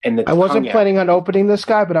 And I wasn't planning on opening this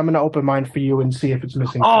guy, but I'm going to open mine for you and see if it's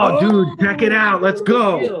missing. Oh, dude, check it out. Let's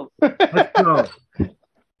go. Let's go.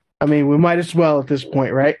 I mean, we might as well at this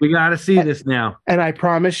point, right? We got to see this now. And I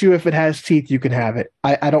promise you, if it has teeth, you can have it.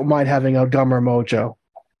 I don't mind having a Gummer Mojo.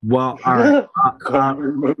 Well, all right.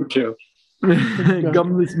 Gummer Mojo.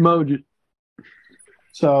 Gumless Mojo.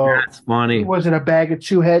 So that's funny. Was it a bag of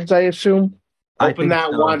 2 heads, I assume? Open that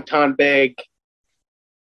wonton bag.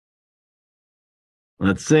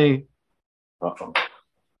 Let's see. Uh-oh.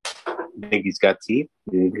 You think he's got teeth?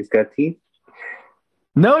 No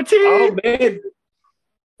teeth. Oh, man.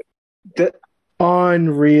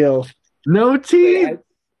 Unreal. No teeth.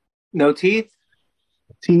 No teeth?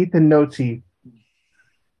 Teeth and no teeth.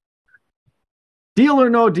 Deal or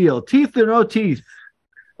no deal? Teeth or no teeth?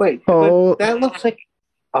 Wait, that looks like...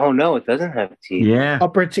 Oh, no, it doesn't have teeth. Yeah.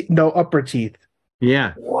 No upper teeth.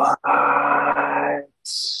 Yeah. What?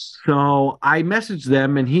 So I messaged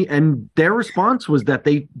them, and their response was that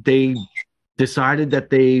they decided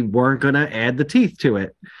that they weren't going to add the teeth to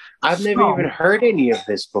it. I've never even heard any of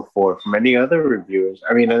this before from any other reviewers.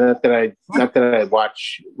 I mean, not that I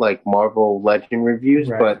watch Marvel Legend reviews,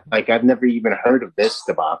 but I've never even heard of this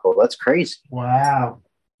debacle. That's crazy. Wow.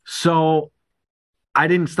 So I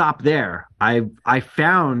didn't stop there. I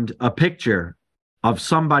found a picture of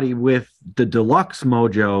somebody with the deluxe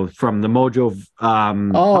Mojo from the Mojo.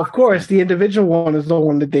 Of course. The individual one is the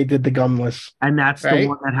one that they did the gumless. And that's the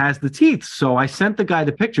one that has the teeth. So I sent the guy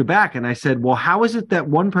the picture back, and I said, well, how is it that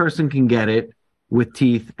one person can get it with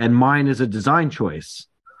teeth and mine is a design choice?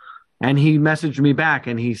 And he messaged me back,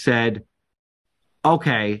 and he said,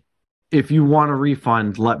 okay, if you want a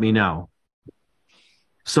refund, let me know.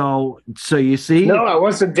 So you see? No, I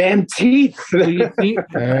want some damn teeth. So you see?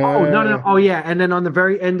 Oh, no. Oh, yeah. And then on the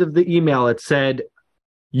very end of the email, it said,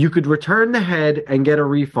 you could return the head and get a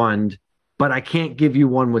refund, but I can't give you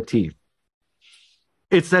one with teeth.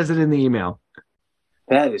 It says it in the email.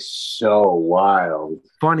 That is so wild.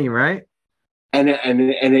 Funny, right? And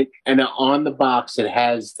on the box, it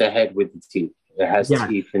has the head with the teeth. It has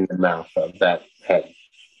teeth in the mouth of that head.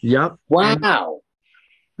 Yep. Wow.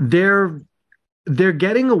 And they're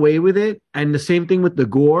getting away with it, and the same thing with the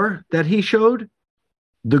gore that he showed.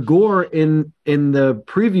 The gore in the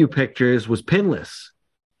preview pictures was pinless.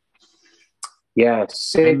 Yeah,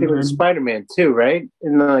 same thing with Spider-Man too, right?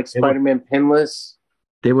 In the Spider-Man pinless.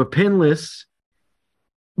 They were pinless,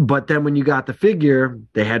 but then when you got the figure,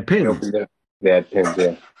 they had pins. They had pins,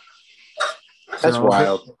 yeah. That's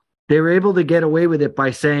wild. They were able to get away with it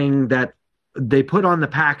by saying that they put on the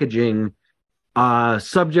packaging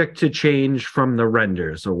subject to change from the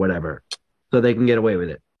renders or whatever, so they can get away with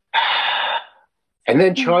it. And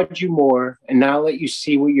then charge you more and now let you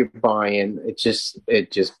see what you're buying. It just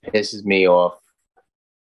pisses me off.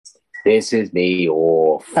 Pisses me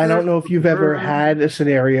off. I don't know if you've ever had a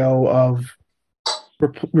scenario of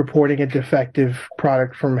reporting a defective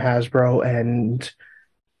product from Hasbro, and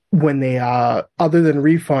when they other than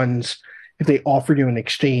refunds, if they offer you an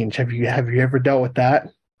exchange, have you ever dealt with that?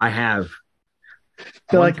 I have.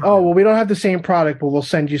 They're like, oh, well, we don't have the same product, but we'll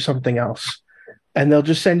send you something else. And they'll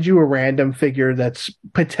just send you a random figure that's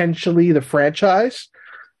potentially the franchise.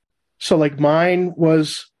 So like mine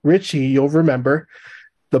was Richie, you'll remember,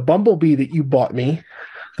 the Bumblebee that you bought me,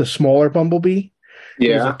 the smaller Bumblebee. Yeah.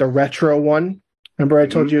 It was like the retro one. Remember I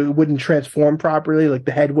told you it wouldn't transform properly, like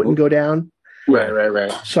the head wouldn't go down?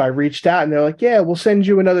 Right. So I reached out and they're like, yeah, we'll send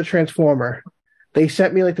you another Transformer. They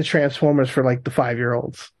sent me like the Transformers for like the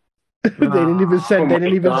 5-year-olds. They didn't even send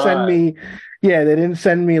me they didn't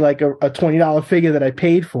send me like a $20 figure that I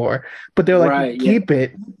paid for, but they're like, keep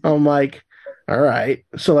it. I'm like, all right.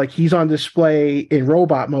 So like he's on display in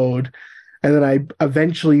robot mode, and then I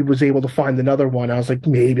eventually was able to find another one. I was like,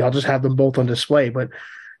 maybe I'll just have them both on display, but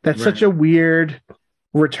that's such a weird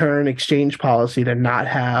return exchange policy to not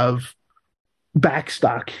have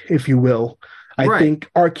backstock, if you will. I think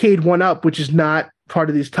Arcade 1-Up, which is not part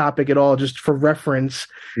of this topic at all, just for reference,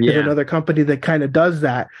 is another company that kind of does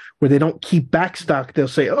that, where they don't keep backstock. They'll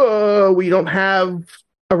say, oh, we don't have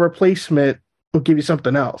a replacement, we'll give you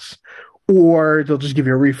something else, or they'll just give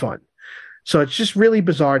you a refund. So it's just really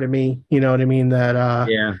bizarre to me, you know what I mean, that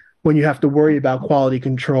when you have to worry about quality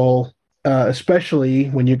control, especially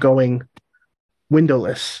when you're going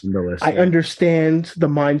windowless. I understand the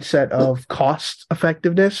mindset of cost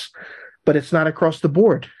effectiveness, but it's not across the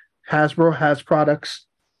board. Hasbro has products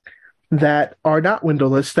that are not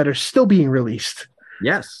windowless that are still being released.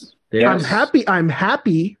 Yes. I'm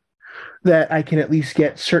happy that I can at least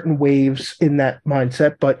get certain waves in that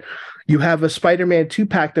mindset, but you have a Spider-Man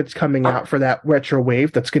 2-pack that's coming out for that retro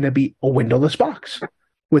wave that's going to be a windowless box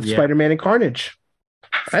with Spider-Man and Carnage.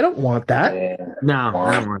 I don't want that. No,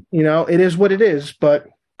 I don't want. You know, it is what it is, but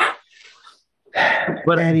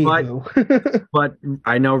anywho. But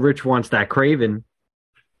I know Rich wants that Kraven.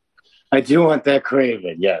 I do want that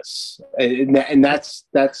Kraven, yes. And that's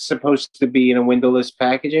supposed to be in a windowless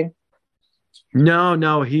packaging?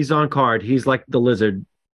 No, he's on card. He's like the lizard.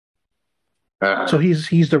 So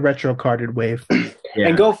he's the retro carded wave. Yeah.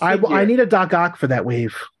 And go I need a Doc Ock for that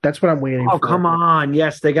wave. That's what I'm waiting for. Oh, come on.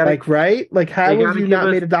 Yes, they got how have you not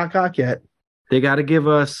made a Doc Ock yet? They got to give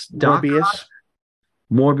us Doc Ock,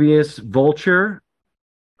 Morbius, Vulture.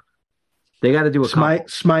 They got to do a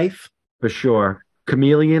Smythe. For sure.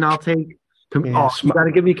 Chameleon, I'll take. You got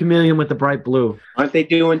to give me Chameleon with the bright blue. Aren't they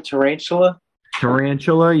doing Tarantula?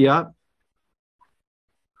 Tarantula, yep.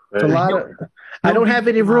 It's a lot of. I don't have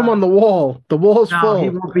any room on the wall. The wall's full. He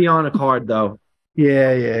won't be on a card though.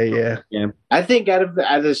 Yeah. I think out of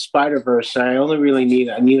the Spider-Verse, I only really need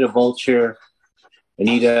a Vulture. I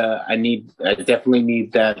definitely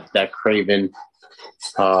need that Kraven.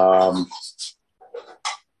 What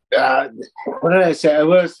did I say? I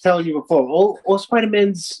was telling you before. All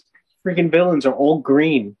Spider-Man's freaking villains are all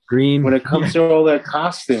green. Green. When it comes to all their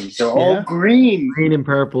costumes, they're all green. Green and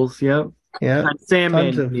purples. Yep. Yeah. And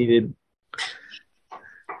Sandman needed.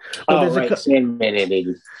 Sandman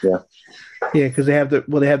needed. Yeah. Yeah, because they have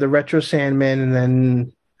the retro Sandman, and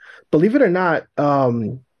then, believe it or not,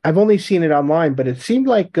 I've only seen it online, but it seemed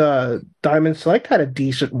like Diamond Select had a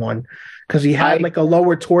decent one because he had like a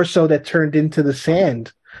lower torso that turned into the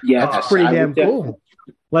sand. Yeah, that's pretty damn cool.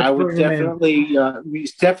 Let's I would bring him in.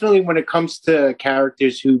 definitely when it comes to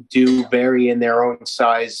characters who do vary in their own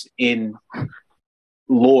size in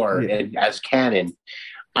lore and as canon,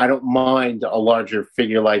 I don't mind a larger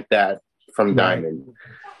figure like that from Diamond.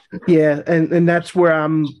 Yeah, and that's where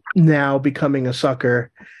I'm now becoming a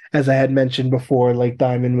sucker. As I had mentioned before, like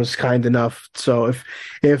Diamond was kind enough. So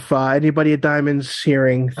if anybody at Diamond's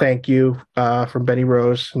hearing, thank you from Benny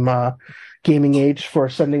Rose from Gaming Age for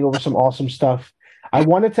sending over some awesome stuff. I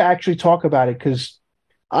wanted to actually talk about it because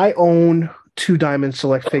I own two Diamond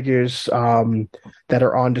Select figures that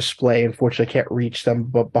are on display. Unfortunately, I can't reach them,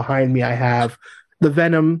 but behind me I have the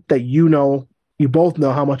Venom that you both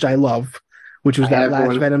know how much I love, which was that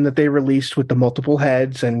last Venom that they released with the multiple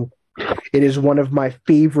heads, and it is one of my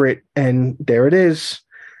favorite, and there it is.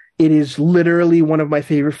 It is literally one of my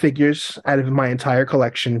favorite figures out of my entire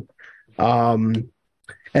collection. And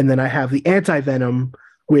then I have the Anti-Venom,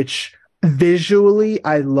 which visually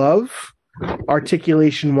I love.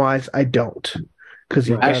 Articulation-wise, I don't. Because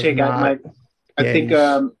actually, I think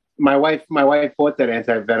my wife bought that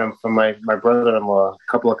Anti-Venom from my brother-in-law a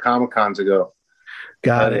couple of Comic-Cons ago.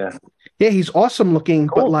 Got it. Yeah, he's awesome looking,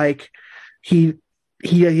 but like he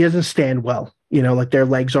doesn't stand well. Like their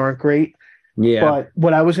legs aren't great. Yeah. But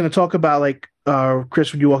what I was going to talk about, like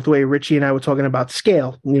Chris, when you walked away, Richie and I were talking about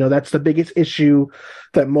scale. That's the biggest issue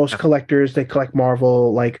that most collectors, they collect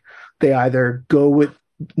Marvel, like they either go with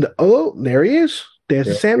there he is. There's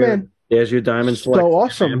the Sandman. There's your Diamond Select. So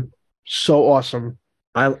awesome. So awesome.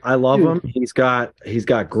 I love him. He's got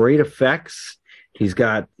great effects. He's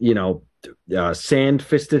got,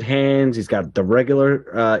 sand-fisted hands. He's got the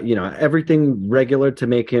regular, everything regular to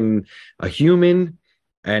make him a human.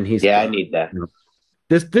 And I need that.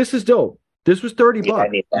 This is dope. This was $30, I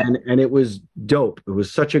need that. and it was dope. It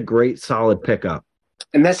was such a great, solid pickup.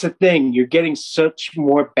 And that's the thing. You're getting such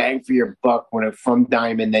more bang for your buck from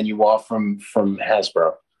Diamond than you are from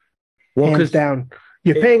Hasbro. Well, hands down.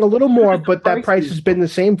 You're paying a little more, but that price has been the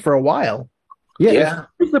same for a while. Yeah.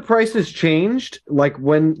 The prices changed. Like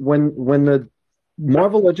when the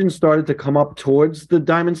Marvel Legends started to come up towards the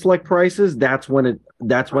Diamond Select prices, that's when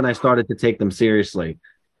I started to take them seriously.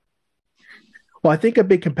 Well, I think a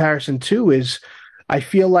big comparison too is I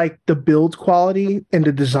feel like the build quality and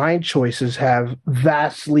the design choices have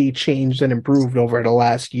vastly changed and improved over the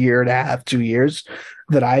last year and a half, 2 years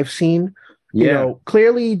that I've seen. Yeah.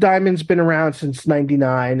 Clearly Diamond's been around since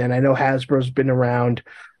 99, and I know Hasbro's been around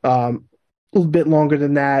a little bit longer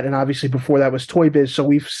than that, and obviously before that was Toy Biz. So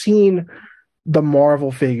we've seen the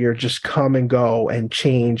Marvel figure just come and go and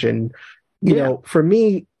change. And, for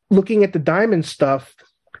me, looking at the Diamond stuff,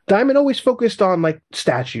 Diamond always focused on like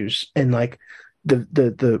statues and like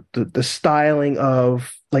the styling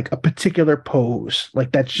of like a particular pose.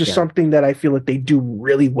 Like that's just something that I feel like they do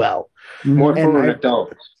really well. More for an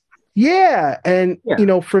adult. Yeah. And,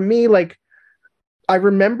 for me, like, I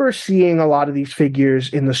remember seeing a lot of these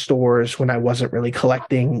figures in the stores when I wasn't really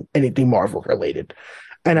collecting anything Marvel related.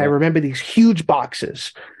 And I remember these huge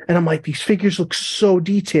boxes, and I'm like, these figures look so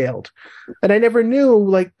detailed. And I never knew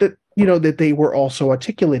like that, that they were also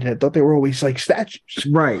articulated. I thought they were always like statues.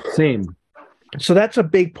 Right. Same. So that's a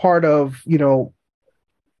big part of,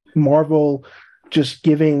 Marvel just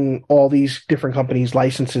giving all these different companies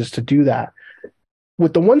licenses to do that.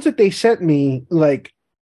 With the ones that they sent me, like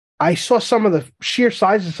I saw some of the sheer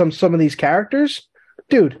sizes of some of these characters.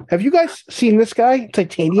 Dude, have you guys seen this guy,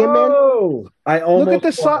 Titanium Man? Oh, I almost look at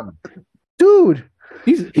the size. Dude,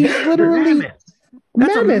 he's literally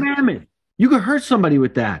That's a mammoth. You could hurt somebody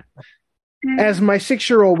with that. As my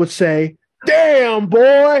 6-year-old would say, "Damn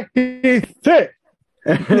boy, he's thick."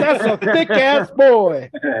 That's a thick ass boy.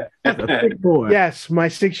 That's a thick boy. Yes, my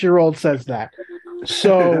 6-year-old says that.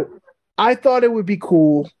 So I thought it would be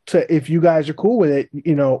cool if you guys are cool with it,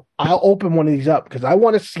 I'll open one of these up because I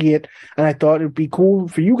want to see it, and I thought it'd be cool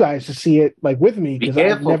for you guys to see it like with me because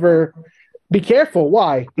I've never. Be careful.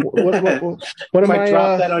 Why? What am I?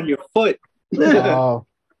 Drop that on your foot. Oh,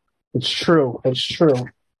 it's true. It's true.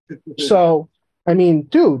 So, I mean,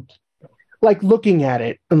 dude, like looking at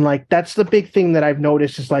it, and like that's the big thing that I've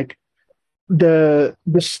noticed is like the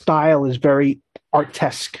style is very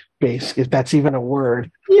artesque based, if that's even a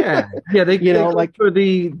word. Yeah. They go like for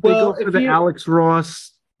the Alex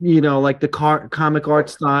Ross, like the comic art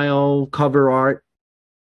style, cover art.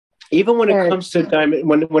 Even when it comes to Diamond,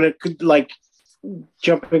 when it could like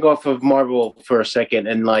jumping off of Marvel for a second,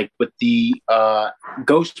 and like with the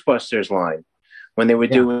Ghostbusters line, when they were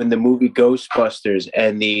doing the movie Ghostbusters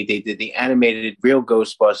and they did the animated real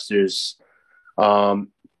Ghostbusters,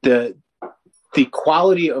 the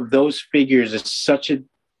quality of those figures is such a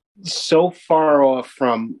so far off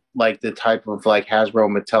from like the type of like Hasbro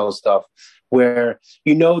Mattel stuff where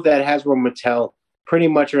you know that Hasbro Mattel pretty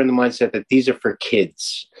much are in the mindset that these are for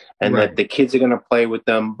kids and that the kids are going to play with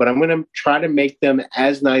them. But I'm going to try to make them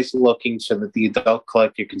as nice looking so that the adult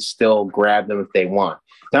collector can still grab them if they want.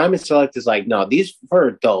 Diamond Select is like, no, these are for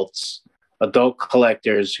adults, adult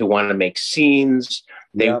collectors who want to make scenes.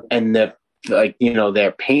 And the like, you know,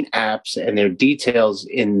 their paint apps and their details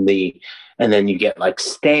in the, and then you get like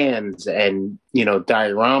stands and, you know,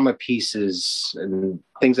 diorama pieces and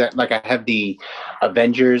things that, like I have the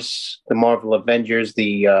Avengers, the Marvel Avengers,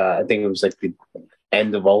 I think it was like the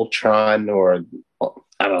End of Ultron or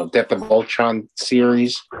I don't know, Death of Ultron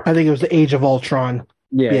series. I think it was the Age of Ultron.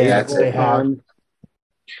 Yeah, that's it.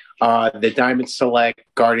 The Diamond Select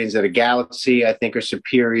Guardians of the Galaxy, I think, are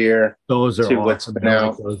superior. Those are to awesome. What's been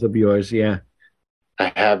out. Those are yours, yeah.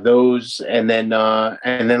 I have those, and then,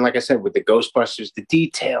 like I said, with the Ghostbusters, the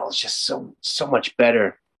detail is just so much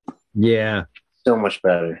better. Yeah, so much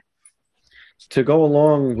better. To go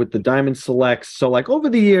along with the Diamond Selects, so like over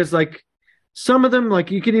the years, like some of them, like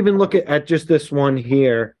you could even look at just this one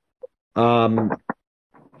here.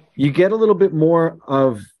 You get a little bit more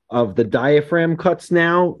of the diaphragm cuts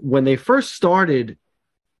now. When they first started,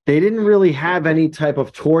 they didn't really have any type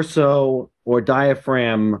of torso or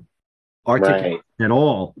diaphragm articulation at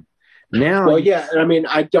all. Now, well, yeah, I mean,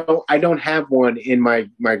 I don't have one in my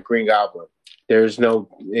Green Goblin. There's no.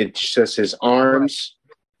 It's just his arms,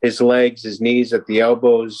 his legs, his knees at the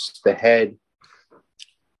elbows, the head,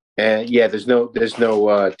 and yeah, there's no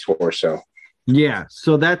torso. Yeah,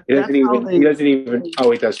 so he doesn't even.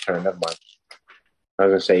 Oh, he does turn. Never mind. I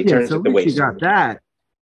was gonna say he turns at the waist. You got that.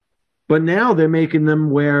 But now they're making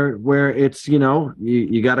them where it's, you know,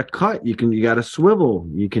 you got to cut, you got to swivel,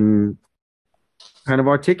 you can kind of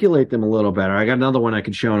articulate them a little better. I got another one I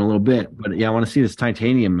can show in a little bit, but yeah, I want to see this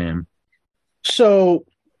Titanium Man. So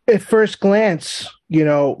at first glance, you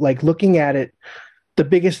know, like looking at it, the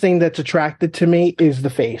biggest thing that's attracted to me is the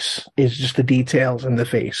face, is just the details in the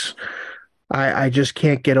face. I just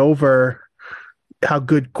can't get over how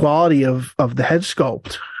good quality of the head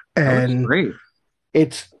sculpt. And great.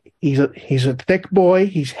 He's a thick boy.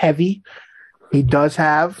 He's heavy. He does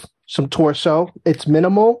have some torso. It's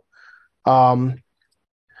minimal,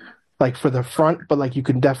 like for the front, but like you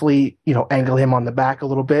can definitely, you know, angle him on the back a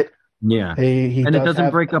little bit. Yeah, and it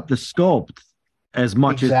doesn't break up the sculpt as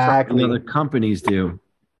much as other companies do.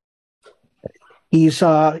 He's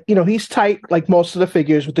you know, he's tight like most of the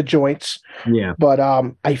figures with the joints. Yeah, but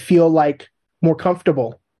I feel like more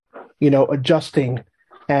comfortable, you know, adjusting,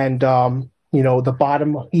 and you know, the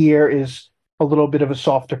bottom here is a little bit of a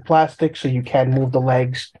softer plastic, so you can move the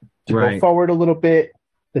legs to go forward a little bit.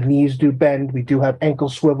 The knees do bend. We do have ankle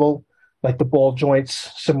swivel, like the ball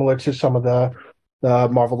joints, similar to some of the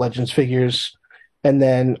Marvel Legends figures. And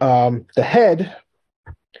then the head,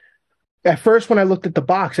 at first when I looked at the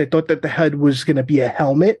box, I thought that the head was going to be a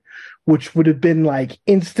helmet, which would have been like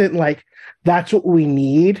instant, like that's what we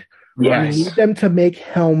need. Yes. We need them to make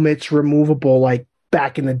helmets removable like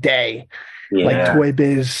back in the day. Like Toy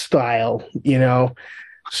Biz style, you know.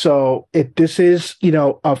 So this is, you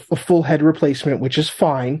know, a full head replacement, which is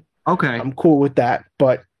fine. Okay, I'm cool with that.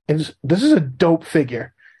 But this is a dope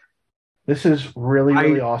figure. This is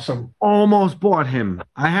really awesome. Almost bought him.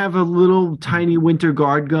 I have a little tiny Winter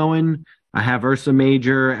Guard going. I have Ursa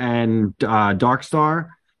Major and Dark Star.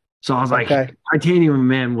 So I was like, Titanium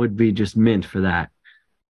Man would be just mint for that.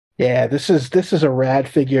 Yeah, this is a rad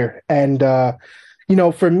figure, and you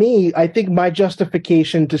know, for me, I think my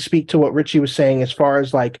justification, to speak to what Richie was saying as far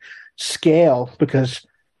as like scale, because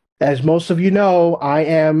as most of you know, I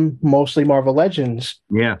am mostly Marvel Legends.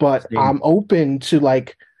 Yeah. But I'm open to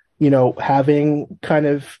like, you know, having kind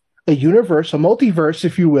of a universe, a multiverse,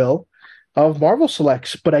 if you will, of Marvel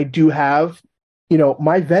Selects. But I do have, you know,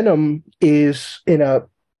 my Venom is in a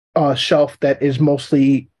shelf that is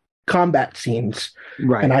mostly combat scenes.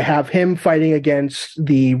 Right. And I have him fighting against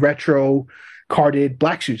the retro carded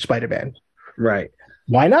black suit Spider-Man. Right.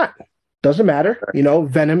 Why not? Doesn't matter. You know,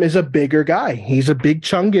 Venom is a bigger guy. He's a big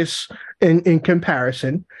chungus in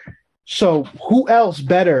comparison. So who else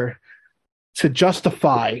better to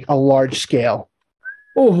justify a large scale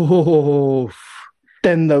than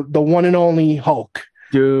the one and only Hulk?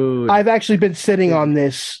 Dude. I've actually been sitting on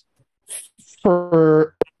this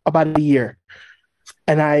for about a year.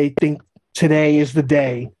 And I think today is the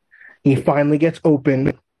day he finally gets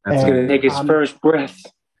open. That's going to take his first breath.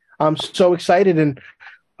 I'm so excited, and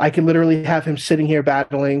I can literally have him sitting here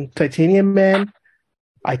battling Titanium Man.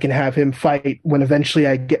 I can have him fight when eventually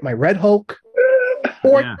I get my Red Hulk.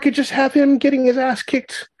 Or I could just have him getting his ass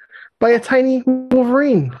kicked buy a tiny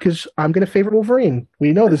Wolverine because I'm gonna favorite Wolverine.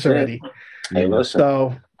 We know this That's it. already. Hey, listen.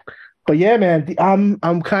 So, but yeah, man,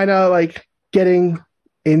 I'm kind of like getting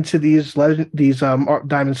into these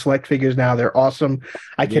Diamond Select figures now. They're awesome.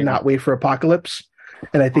 I cannot wait for Apocalypse,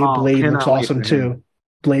 and I think Oh, Blade looks cannot wait awesome for him. too.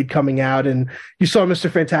 Blade coming out, and you saw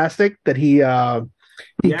Mr. Fantastic that he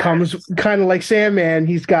Yes. comes kind of like Sandman.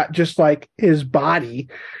 He's got just like his body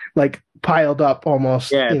like piled up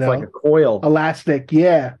almost. Yeah, you it's know, like a coil. elastic.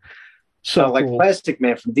 Yeah, so like cool. Plastic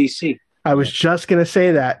Man from DC. I was just gonna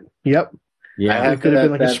say that. Yep. I Yeah, have It could have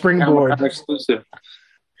been like a that springboard. Comic-Con exclusive.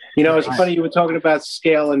 You know, it's funny you were talking about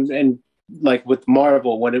scale and like with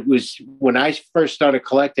Marvel when I first started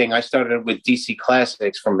collecting, I started with DC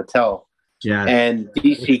Classics from Mattel. yeah. And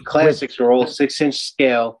DC Classics were all 6-inch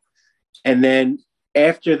scale. And then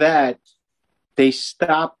after that, they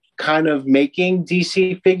stopped kind of making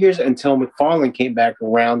DC figures until McFarlane came back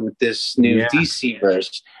around with this new DC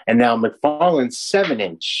verse. And now McFarlane's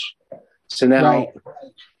 7-inch. So now, Right.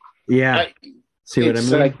 Yeah. See what I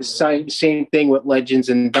it's mean? like the same thing with Legends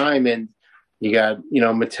and Diamond. You got,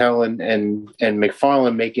 Mattel and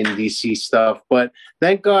McFarlane making DC stuff. But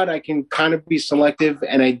thank God I can kind of be selective.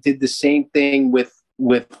 And I did the same thing with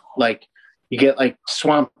like, you get like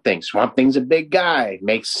Swamp Thing. Swamp Thing's a big guy.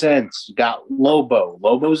 Makes sense. You got Lobo.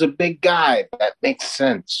 Lobo's a big guy. That makes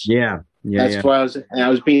sense. Yeah. That's why I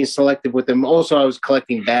was being selective with them. Also, I was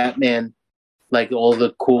collecting Batman, like all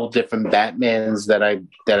the cool different Batmans that I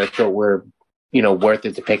thought were, worth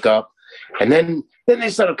it to pick up. And then they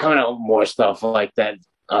started coming out with more stuff like that.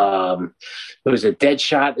 It was a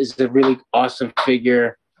Deadshot is a really awesome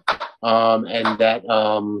figure. And that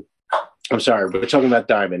I'm sorry, we're talking about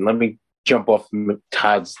Diamond. Let me jump off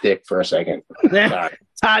Todd's dick for a second. Sorry.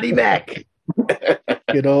 Toddy Mac.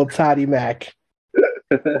 Good old Toddy Mac.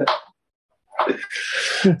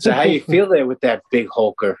 So how you feel there with that big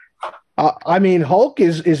Hulker? I mean, Hulk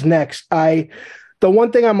is next. The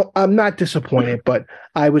one thing I'm not disappointed, but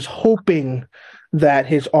I was hoping that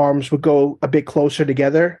his arms would go a bit closer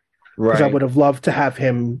together because I would have loved to have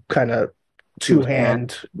him kind of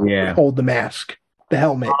two-hand hold the mask, the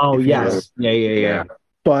helmet. Oh yes, yeah.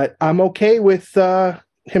 But I'm okay with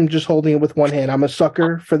him just holding it with one hand. I'm a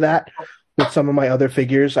sucker for that. With some of my other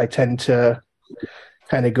figures, I tend to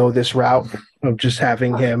kind of go this route of just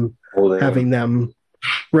having them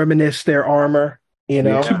reminisce their armar.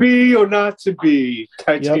 To be or not to be,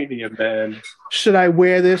 Titanium Man. Should I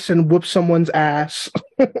wear this and whoop someone's ass?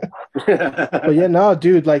 But yeah, no,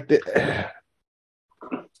 dude. Like,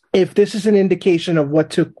 if this is an indication of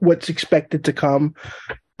what's expected to come,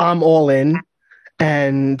 I'm all in,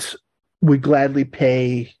 and we gladly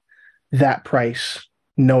pay that price,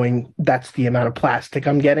 knowing that's the amount of plastic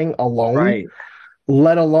I'm getting alone. Right.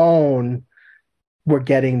 Let alone we're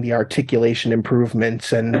getting the articulation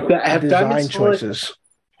improvements and design choices.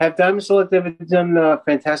 Have Diamond Select ever done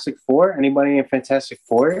Fantastic Four? Anybody in Fantastic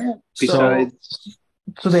Four yet? Besides,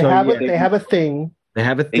 so they have a thing. They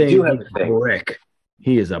have a thing. They do have a thing. Brick.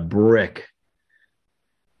 He is a brick.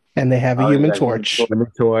 And they have a Human Torch.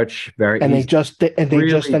 Human Torch. They just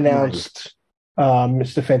really announced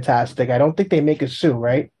Mr. Fantastic. I don't think they make a Sue,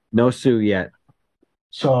 right? No Sue yet.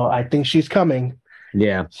 So I think she's coming.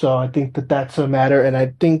 Yeah. So I think that's a matter. And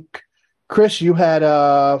I think, Chris, you had had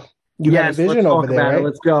a vision over there, right?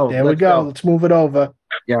 Let's go. There we go. Let's move it over.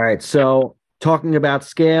 All right. So talking about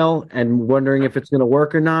scale and wondering if it's going to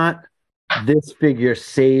work or not, this figure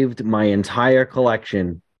saved my entire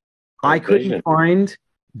collection. I couldn't find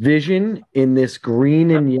Vision in this green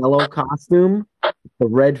and yellow costume, the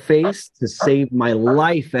red face, to save my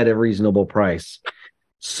life at a reasonable price.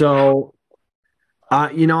 So,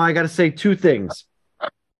 I got to say two things.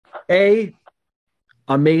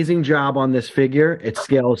 Amazing job on this figure. It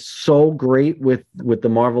scales so great with the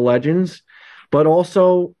Marvel Legends, but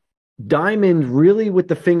also Diamond really with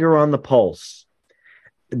the finger on the pulse.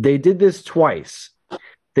 They did this twice.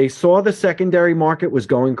 They saw the secondary market was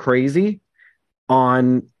going crazy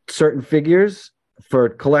on certain figures for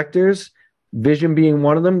collectors, Vision being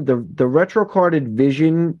one of them. The retro carded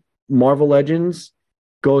Vision Marvel Legends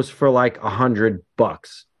goes for like $100.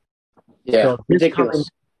 Yeah, so ridiculous.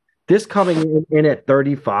 This coming in at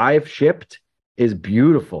 35 shipped is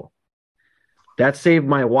beautiful. That saved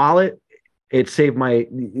my wallet. It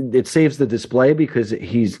saves the display because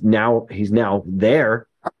he's now there.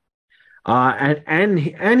 And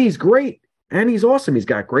he's great. And he's awesome. He's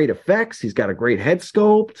got great effects. He's got a great head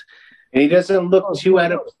sculpt. And he doesn't look too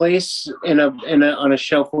out of place on a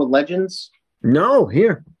shelf with Legends. No,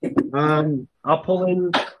 here. I'll pull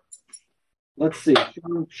in. Let's see.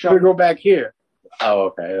 Should we go back here?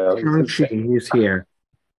 Oh, okay. Shang-Chi, he's here.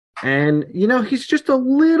 And, he's just a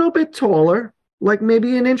little bit taller, like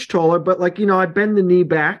maybe an inch taller, but like, I bend the knee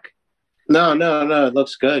back, No, it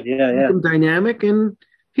looks good. Yeah, make yeah. him dynamic, and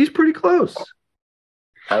he's pretty close.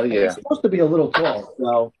 Hell And yeah. he's supposed to be a little tall.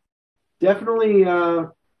 So definitely,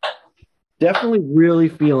 definitely really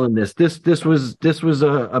feeling this. This was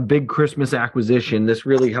a big Christmas acquisition. This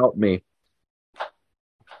really helped me.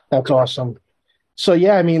 That's awesome. So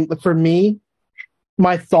yeah, I mean, for me,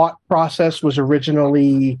 my thought process was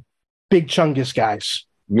originally big Chungus guys.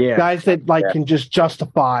 Yeah. Guys that can just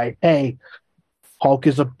justify, hey, Hulk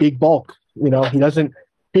is a big bulk. He doesn't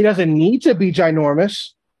need to be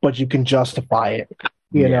ginormous, but you can justify it.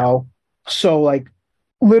 You know? So like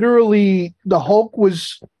literally the Hulk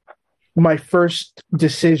was my first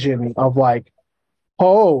decision of like,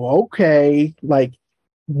 oh, okay, like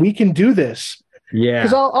we can do this. Yeah.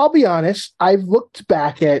 Because I'll be honest, I've looked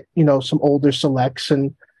back at, some older selects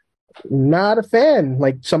and not a fan.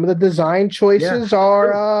 Like some of the design choices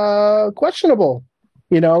are questionable.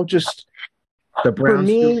 Just the brown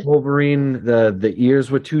me, suit Wolverine, the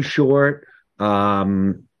ears were too short. See,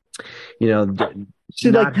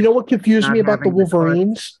 what confused me about the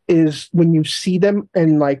Wolverines is when you see them,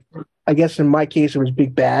 and like, I guess in my case, it was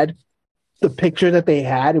Big Bad. The picture that they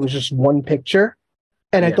had, it was just one picture,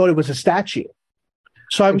 and I thought it was a statue.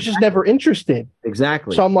 So I was just never interested.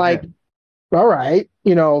 Exactly. So I'm like, all right,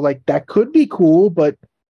 like that could be cool, but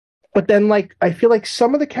then like I feel like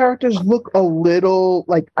some of the characters look a little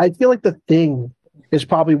like I feel like the Thing is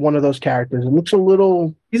probably one of those characters. It looks a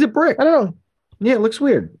little. He's a brick. I don't know. Yeah, it looks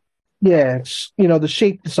weird. Yeah, it's the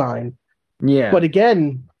shape design. Yeah. But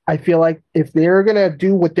again, I feel like if they're gonna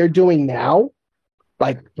do what they're doing now,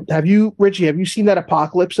 like Richie, have you seen that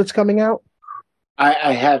Apocalypse that's coming out?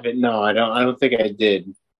 I haven't. No, I don't think I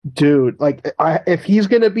did. Dude, like if he's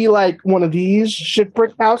gonna be like one of these shit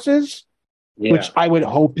brick houses, which I would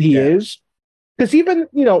hope he is. Because even,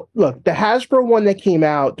 look, the Hasbro one that came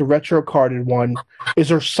out, the retro carded one,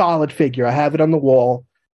 is a solid figure. I have it on the wall.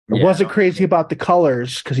 I wasn't crazy about the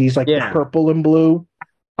colors because he's like the purple and blue.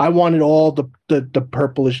 I wanted all the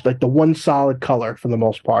purplish, like the one solid color for the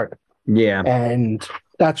most part. Yeah. And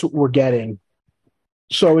that's what we're getting.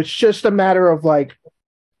 So it's just a matter of like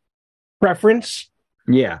preference.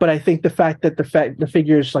 Yeah. But I think the fact that the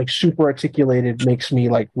figure is like super articulated makes me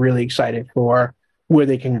like really excited for where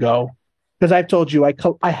they can go. Because I've told you,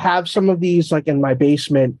 I have some of these like in my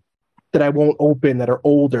basement that I won't open that are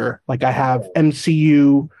older. Like I have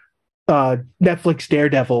MCU, Netflix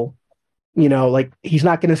Daredevil. Like he's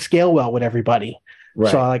not going to scale well with everybody.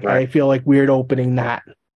 Right, so like I feel like weird opening that.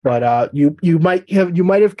 But you might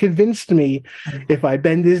have convinced me if I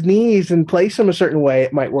bend his knees and place him a certain way,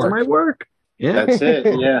 it might work. It might work. Yeah, that's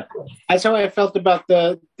it. Yeah, that's how I felt about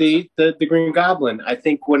the Green Goblin. I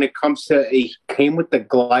think when it comes to he came with the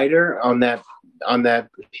glider on that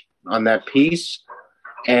piece,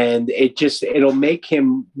 and it'll make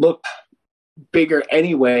him look bigger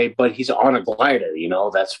anyway. But he's on a glider,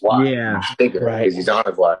 that's why. Yeah, he's bigger because he's on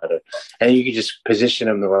a glider, and you can just position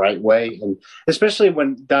him the right way. And especially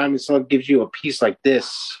when Diamond Slug gives you a piece like this,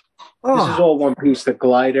 this is all one piece: the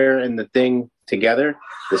glider and the thing together,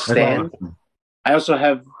 the stand. Awesome. I also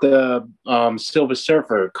have the Silver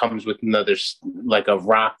Surfer comes with another like a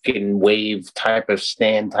rock and wave type of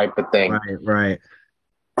stand type of thing. Right.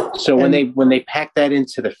 So when they pack that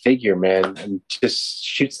into the figure, man, and just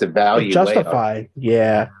shoots the value. Justified.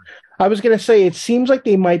 Yeah. I was gonna say it seems like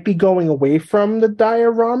they might be going away from the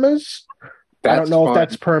dioramas. I don't know if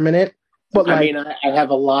that's permanent. But I mean, I have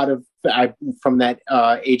a lot of from that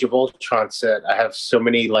Age of Ultron set. I have so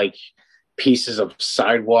many like pieces of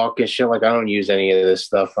sidewalk and shit. Like I don't use any of this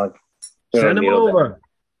stuff. Like send them over.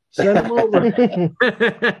 Send them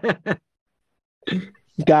over.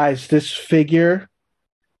 Guys, this figure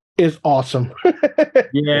is awesome.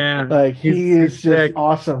 Yeah. Like he is just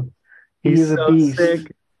awesome. He's a beast.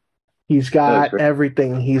 Sick. He's got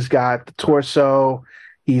everything. He's got the torso.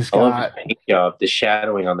 He's got paint job, the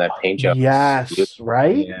shadowing on that paint job. Yes,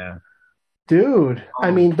 right? Yeah. Dude. I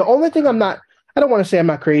mean, the only thing I don't want to say I'm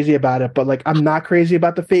not crazy about it, but like I'm not crazy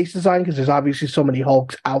about the face design because there's obviously so many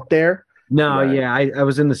Hulks out there. No, yeah, I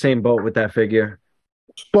was in the same boat with that figure.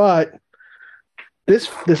 But this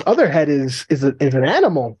other head is an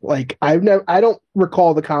animal. Like I don't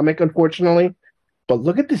recall the comic, unfortunately. But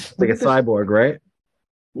look at this. Like a cyborg, right?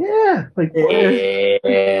 Yeah. Like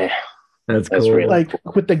That's cool. Really like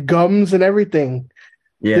cool. With the gums and everything.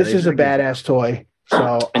 Yeah, this is a badass toy.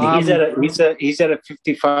 So and he's at a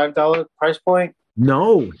 $55 price point.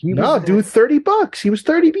 No, dude, $30. He was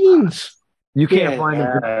 30 beans. You can't find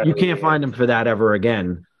him. You can't find him for that ever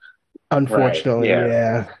again. Unfortunately,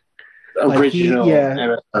 yeah. original yeah.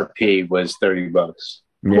 MSRP was $30.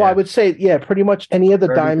 Yeah. Well, I would say, yeah, pretty much any of the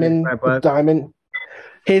 30, diamond, 35 diamond.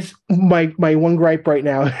 My one gripe right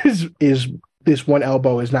now is this one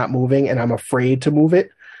elbow is not moving, and I'm afraid to move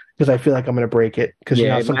it because I feel like I'm going to break it. Because Yeah, it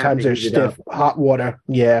might have sometimes to they're heat it stiff, hot water.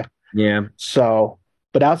 Yeah. Yeah. So,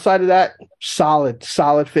 but outside of that,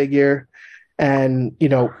 solid figure. And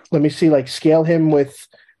let me see, like scale him with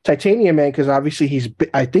Titanium Man because obviously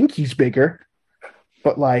I think he's bigger.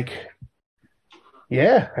 But like,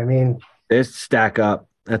 yeah, I mean, They stack up.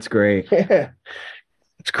 That's great. yeah,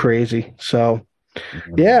 it's crazy. So,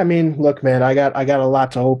 yeah, I mean, look, man, I got a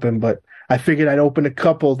lot to open, but I figured I'd open a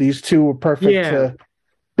couple. These two were perfect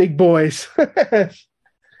big boys.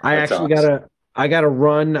 I actually gotta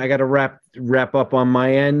run. I gotta wrap up on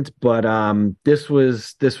my end, but this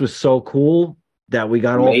was so cool that we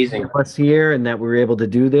got Amazing. all of us here and that we were able to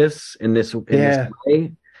do this in this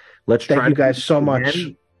way. Let's Thank try you to guys do so this much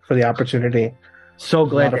again. for the opportunity. So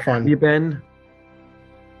glad lot of to fun. have you, Ben.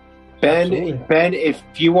 Absolutely. Ben, if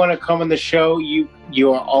you want to come on the show, you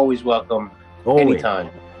are always welcome. Always. Anytime.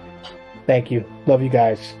 Thank you. Love you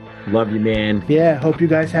guys. Love you, man. Yeah, hope you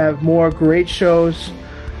guys have more great shows.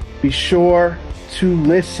 Be sure to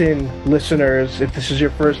listen, listeners. If this is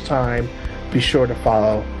your first time, be sure to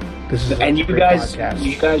follow. This is And a you great guys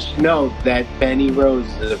podcast. know that Benny Rose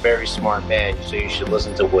is a very smart man, so you should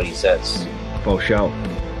listen to what he says. For sure.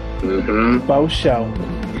 Mm-hmm. Bo Show.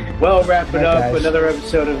 Well, wrap it Hi, up. guys. Another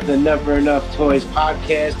episode of the Never Enough Toys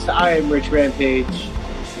podcast. I am Rich Rampage,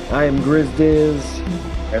 I am Grizdiz.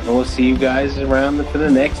 and we'll see you guys around for the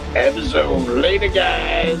next episode. Later,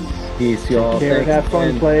 guys. Peace, y'all. Take care. Thanks, Have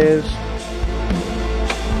fun, Ben. players.